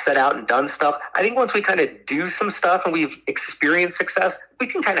have not set out and done stuff. I think once we kind of do some stuff and we've experienced success, we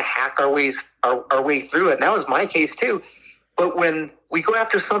can kind of hack our way through it. And that was my case too. But when we go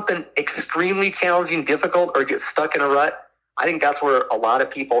after something extremely challenging, difficult, or get stuck in a rut, I think that's where a lot of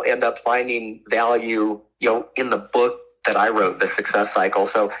people end up finding value, in the book that I wrote, The Success Cycle.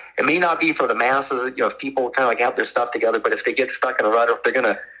 So it may not be for the masses, if people kind of like have their stuff together, but if they get stuck in a rut, or if they're going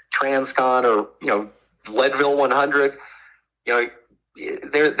to Transcon or, Leadville 100, I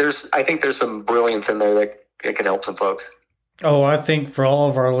think there's some brilliance in there that it could help some folks. Oh, I think for all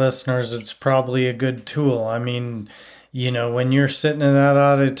of our listeners, it's probably a good tool. I mean, when you're sitting in that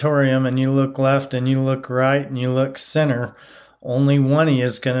auditorium and you look left and you look right and you look center, only one of you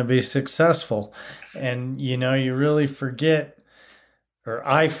is going to be successful. And, you really forget, or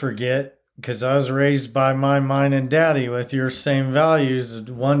I forget, because I was raised by my mom and daddy with your same values,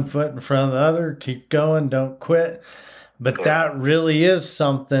 1 foot in front of the other, keep going, don't quit. But that really is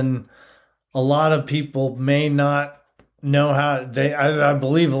something a lot of people may not know how. I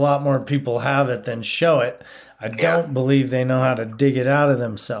believe a lot more people have it than show it. I don't believe they know how to dig it out of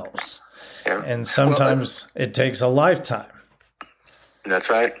themselves. Yeah. And sometimes it takes a lifetime. That's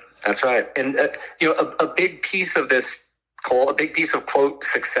right. That's right. And, a big piece of this, Cole, a big piece of, quote,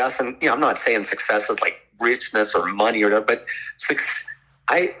 success, and, I'm not saying success is like richness or money or whatever, but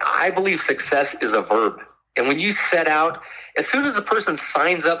I believe success is a verb. And when you set out, as soon as a person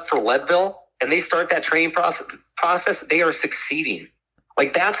signs up for Leadville and they start that training process, they are succeeding.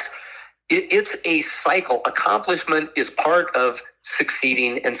 Like, it's a cycle. Accomplishment is part of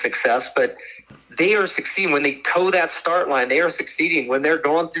succeeding and success, but they are succeeding when they toe that start line. They are succeeding when they're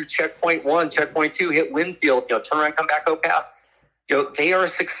going through checkpoint 1, checkpoint 2, hit Winfield, turn around, come back, go past. They are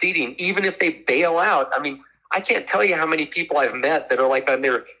succeeding, even if they bail out. I mean, I can't tell you how many people I've met that are like on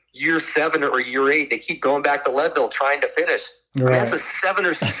their year 7 or year 8. They keep going back to Leadville trying to finish. Right. I mean, that's a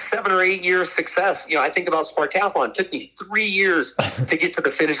 7 or 8 year success. I think about Spartathlon. It took me 3 years to get to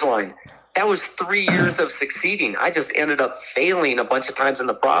the finish line. That was 3 years of succeeding. I just ended up failing a bunch of times in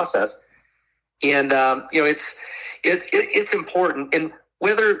the process. And, it's important. And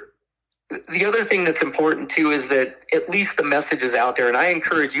the other thing that's important too is that at least the message is out there. And I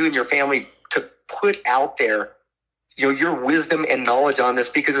encourage you and your family to put out there your wisdom and knowledge on this,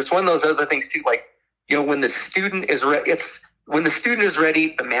 because it's one of those other things too. Like, when the student is ready, when the student is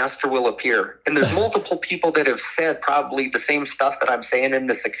ready, the master will appear. And there's multiple people that have said probably the same stuff that I'm saying in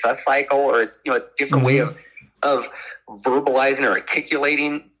the success cycle, or it's, a different way of verbalizing or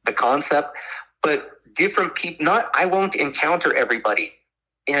articulating the concept. But different people, I won't encounter everybody,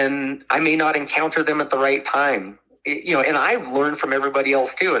 and I may not encounter them at the right time. And I've learned from everybody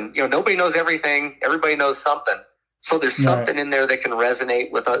else too. And, nobody knows everything. Everybody knows something. So there's something in there that can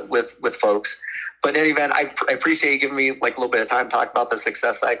resonate with folks. But in any event, I appreciate you giving me like a little bit of time to talk about the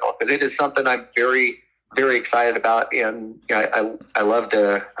success cycle, because it is something I'm very, very excited about. And I love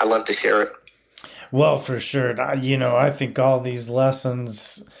to share it. Well, for sure. I think all these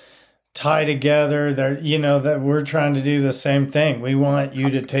lessons tie together. That we're trying to do the same thing. We want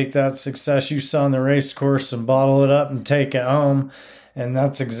you to take that success you saw on the race course and bottle it up and take it home. And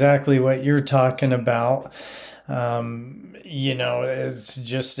that's exactly what you're talking about.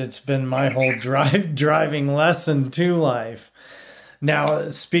 It's been my whole driving lesson to life. Now,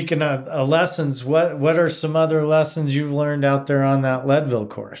 speaking of lessons, what are some other lessons you've learned out there on that Leadville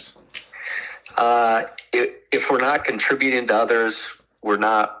course? If we're not contributing to others, we're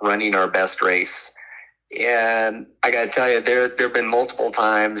not running our best race. And I got to tell you, there have been multiple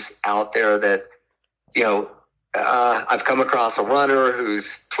times out there that, I've come across a runner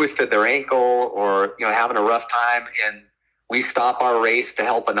who's twisted their ankle or, having a rough time, and we stop our race to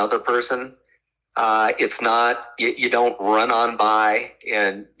help another person. It's not, you don't run on by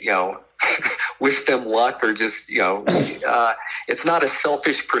and, wish them luck, or just, it's not a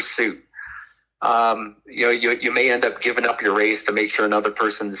selfish pursuit. You may end up giving up your race to make sure another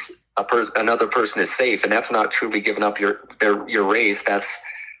person is safe. And that's not truly giving up your race. That's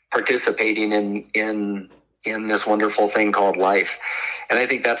participating in this wonderful thing called life. And I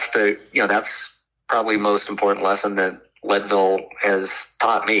think that's that's probably the most important lesson that Leadville has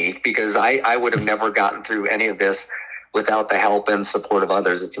taught me, because I would have never gotten through any of this without the help and support of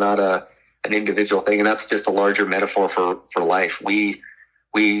others. It's not an individual thing. And that's just a larger metaphor for life.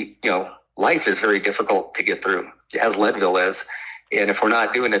 Life is very difficult to get through, as Leadville is. And if we're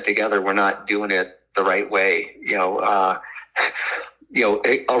not doing it together, we're not doing it the right way. A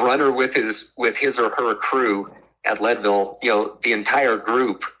runner with his or her crew at Leadville, the entire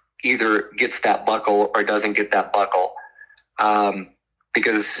group either gets that buckle or doesn't get that buckle,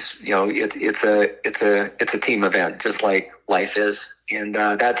 because it's a team event, just like life is, and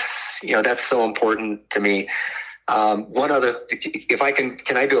that's so important to me. One other, if I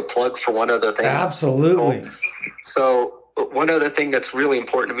can I do a plug for one other thing? Absolutely. So one other thing that's really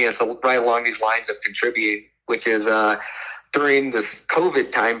important to me, it's right along these lines of contributing, which is during this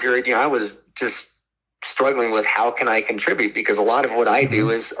COVID time period, I was just struggling with how can I contribute, because a lot of what I do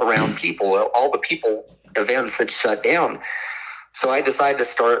is around people. All the people events had shut down. So I decided to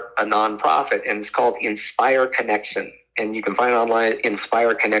start a nonprofit, and it's called Inspire Connection. And you can find it online at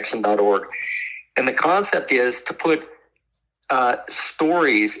inspireconnection.org. And the concept is to put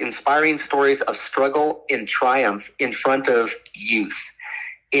inspiring stories of struggle and triumph in front of youth.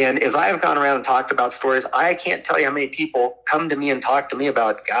 And as I have gone around and talked about stories, I can't tell you how many people come to me and talk to me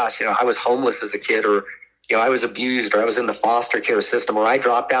about, gosh, I was homeless as a kid, or, I was abused, or I was in the foster care system, or I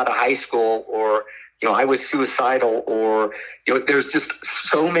dropped out of high school, or, I was suicidal, or, there's just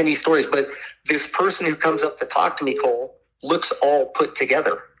so many stories. But this person who comes up to talk to me, Cole, looks all put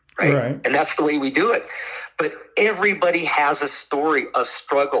together. Right. And that's the way we do it. But everybody has a story of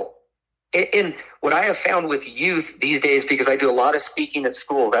struggle. And what I have found with youth these days, because I do a lot of speaking at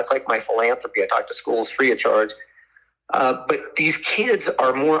schools, that's like my philanthropy. I talk to schools free of charge. But these kids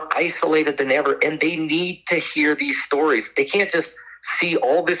are more isolated than ever, and they need to hear these stories. They can't just see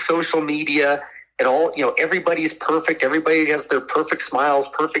all this social media and all, everybody's perfect. Everybody has their perfect smiles,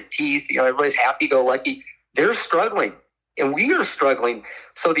 perfect teeth. Everybody's happy-go-lucky. They're struggling. And we are struggling.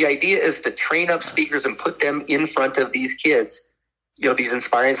 So the idea is to train up speakers and put them in front of these kids, these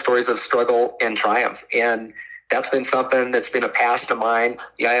inspiring stories of struggle and triumph. And that's been something that's been a passion of mine.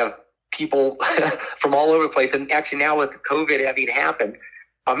 I have people from all over the place. And actually now with COVID having happened,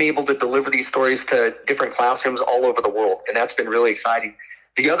 I'm able to deliver these stories to different classrooms all over the world. And that's been really exciting.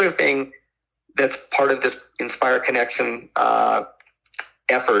 The other thing that's part of this Inspire Connection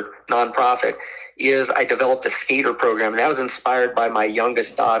effort, nonprofit, is I developed a skater program. And that was inspired by my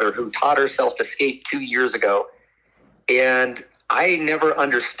youngest daughter, who taught herself to skate 2 years ago. And I never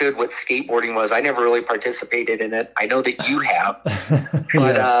understood what skateboarding was. I never really participated in it. I know that you have.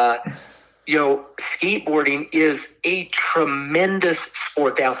 But, yes. Skateboarding is a tremendous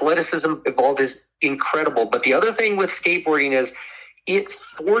sport. The athleticism involved is incredible. But the other thing with skateboarding is it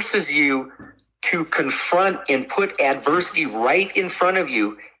forces you to confront and put adversity right in front of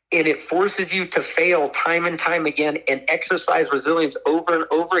you, and it forces you to fail time and time again and exercise resilience over and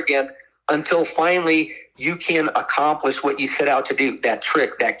over again until finally you can accomplish what you set out to do, that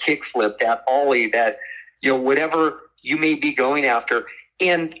trick, that kick flip, that ollie, that, whatever you may be going after.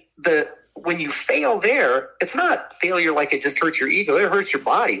 And when you fail there, it's not failure like it just hurts your ego. It hurts your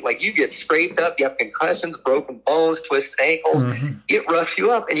body. Like you get scraped up, you have concussions, broken bones, twisted ankles. Mm-hmm. It roughs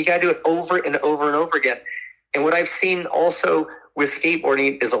you up, and you got to do it over and over and over again. And what I've seen also with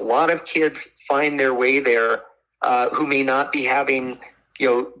skateboarding is a lot of kids find their way there who may not be having,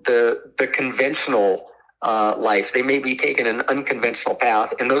 the conventional life. They may be taking an unconventional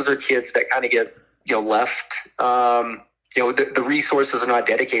path, and those are kids that kind of get, left. The resources are not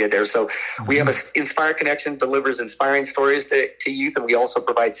dedicated there. So we have Inspire Connection delivers inspiring stories to youth, and we also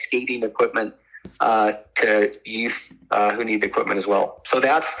provide skating equipment to youth who need the equipment as well. So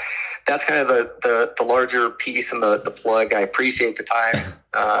that's kind of the larger piece and the plug. I appreciate the time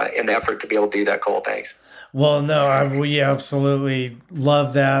and the effort to be able to do that, Cole. Thanks. Well, no, we absolutely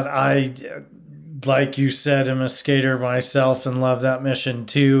love that. I, like you said, am a skater myself and love that mission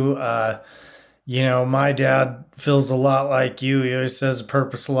too. My dad feels a lot like you. He always says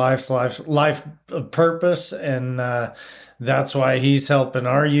purpose of life of purpose. And that's why he's helping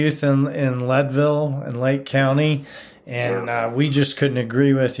our youth in Leadville and Lake County. And we just couldn't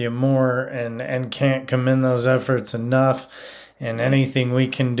agree with you more and can't commend those efforts enough. And anything we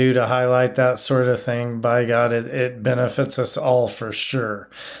can do to highlight that sort of thing, by God, it benefits us all for sure.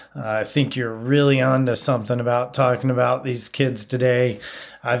 I think you're really onto something about talking about these kids today.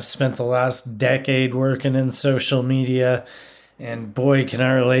 I've spent the last decade working in social media, and boy, can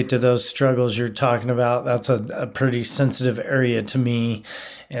I relate to those struggles you're talking about. That's a pretty sensitive area to me.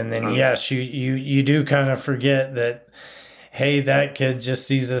 And then, yes, you do kind of forget that, hey, that kid just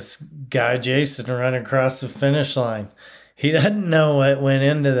sees this guy, Jason, run across the finish line. He doesn't know what went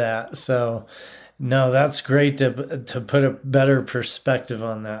into that. So, no, that's great to put a better perspective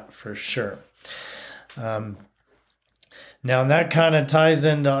on that for sure. Now, that kind of ties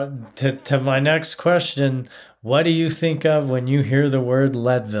into to my next question. What do you think of when you hear the word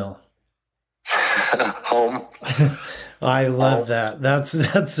Leadville? Home. I love that. That's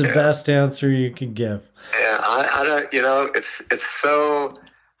the best answer you can give. Yeah, I don't. It's so.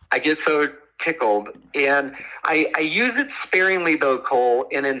 I get so tickled, and I use it sparingly though, Cole,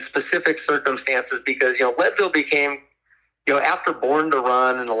 and in specific circumstances, because Leadville became, after Born to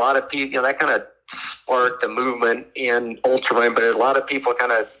Run, and a lot of people, that kind of sparked a movement in ultrarunning, but a lot of people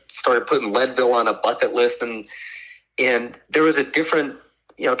kind of started putting Leadville on a bucket list, and there was a different,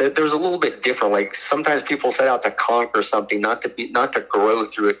 there was a little bit different. Like sometimes people set out to conquer something, not to grow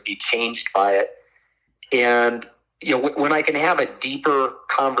through it, be changed by it. And when I can have a deeper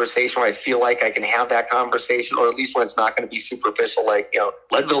conversation, where I feel like I can have that conversation, or at least when it's not going to be superficial, like,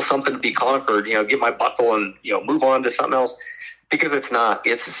 Leadville's something to be conquered, get my buckle and, move on to something else, because it's not,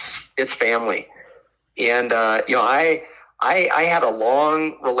 it's family. And, I had a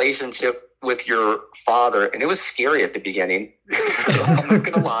long relationship with your father, and it was scary at the beginning. I'm not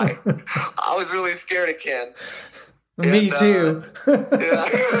going to lie. I was really scared of Ken. Me too. Yeah.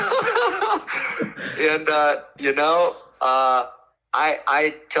 And,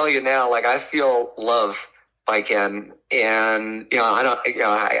 I tell you now, like, I feel love by Ken, and,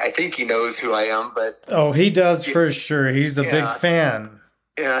 I think he knows who I am, but. Oh, he does for sure. He's a big fan.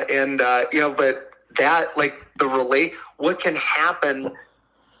 Yeah. And, but that, like, what can happen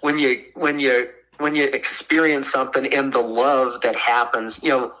when you experience something, and the love that happens,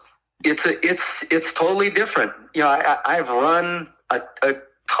 it's totally different. I've run a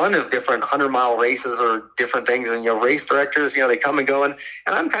ton of different 100-mile races or different things, and race directors, they come and go, and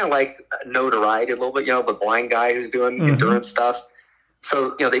I'm kind of like notoriety a little bit, the blind guy who's doing endurance stuff.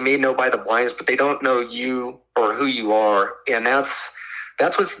 So they may know by the blinds, but they don't know you or who you are, and that's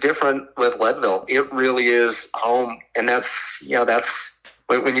what's different with Leadville. It really is home, and that's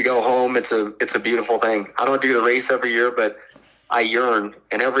when you go home, it's a beautiful thing. I don't do the race every year, but I yearn,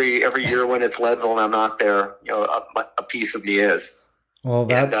 and every year when it's Leadville and I'm not there, a piece of me is. Well,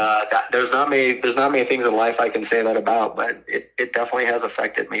 there's not many things in life I can say that about, but it definitely has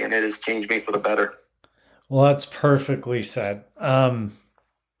affected me, and it has changed me for the better. Well, that's perfectly said.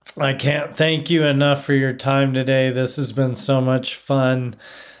 I can't thank you enough for your time today. This has been so much fun.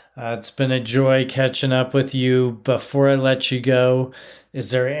 It's been a joy catching up with you. Before I let you go,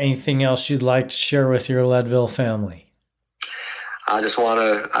 is there anything else you'd like to share with your Leadville family? I just want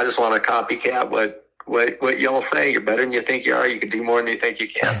to copycat what y'all say. You're better than you think you are. You can do more than you think you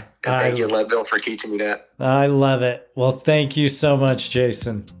can. And thank you, Leadville, for teaching me that. I love it. Well, thank you so much,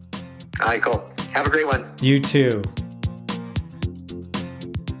 Jason. All right, cool. Have a great one. You too.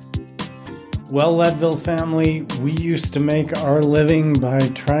 Well, Leadville family, we used to make our living by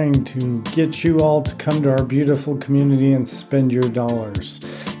trying to get you all to come to our beautiful community and spend your dollars.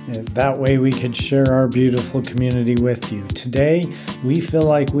 And that way we could share our beautiful community with you. Today, we feel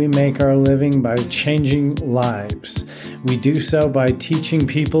like we make our living by changing lives. We do so by teaching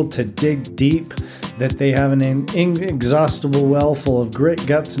people to dig deep, that they have an inexhaustible well full of grit,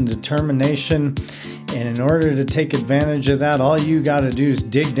 guts, and determination. And in order to take advantage of that, all you got to do is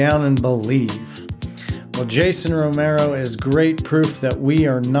dig down and believe. Well, Jason Romero is great proof that we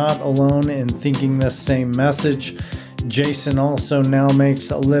are not alone in thinking this same message. Jason also now makes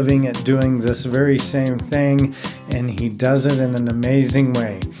a living at doing this very same thing, and he does it in an amazing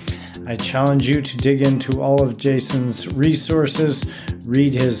way. I challenge you to dig into all of Jason's resources,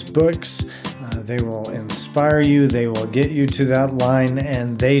 read his books. They will inspire you, they will get you to that line,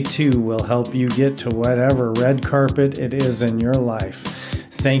 and they too will help you get to whatever red carpet it is in your life.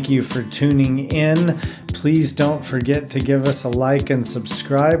 Thank you for tuning in. Please don't forget to give us a like and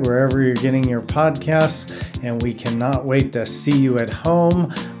subscribe wherever you're getting your podcasts, and we cannot wait to see you at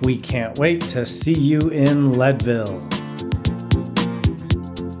home. We can't wait to see you in Leadville.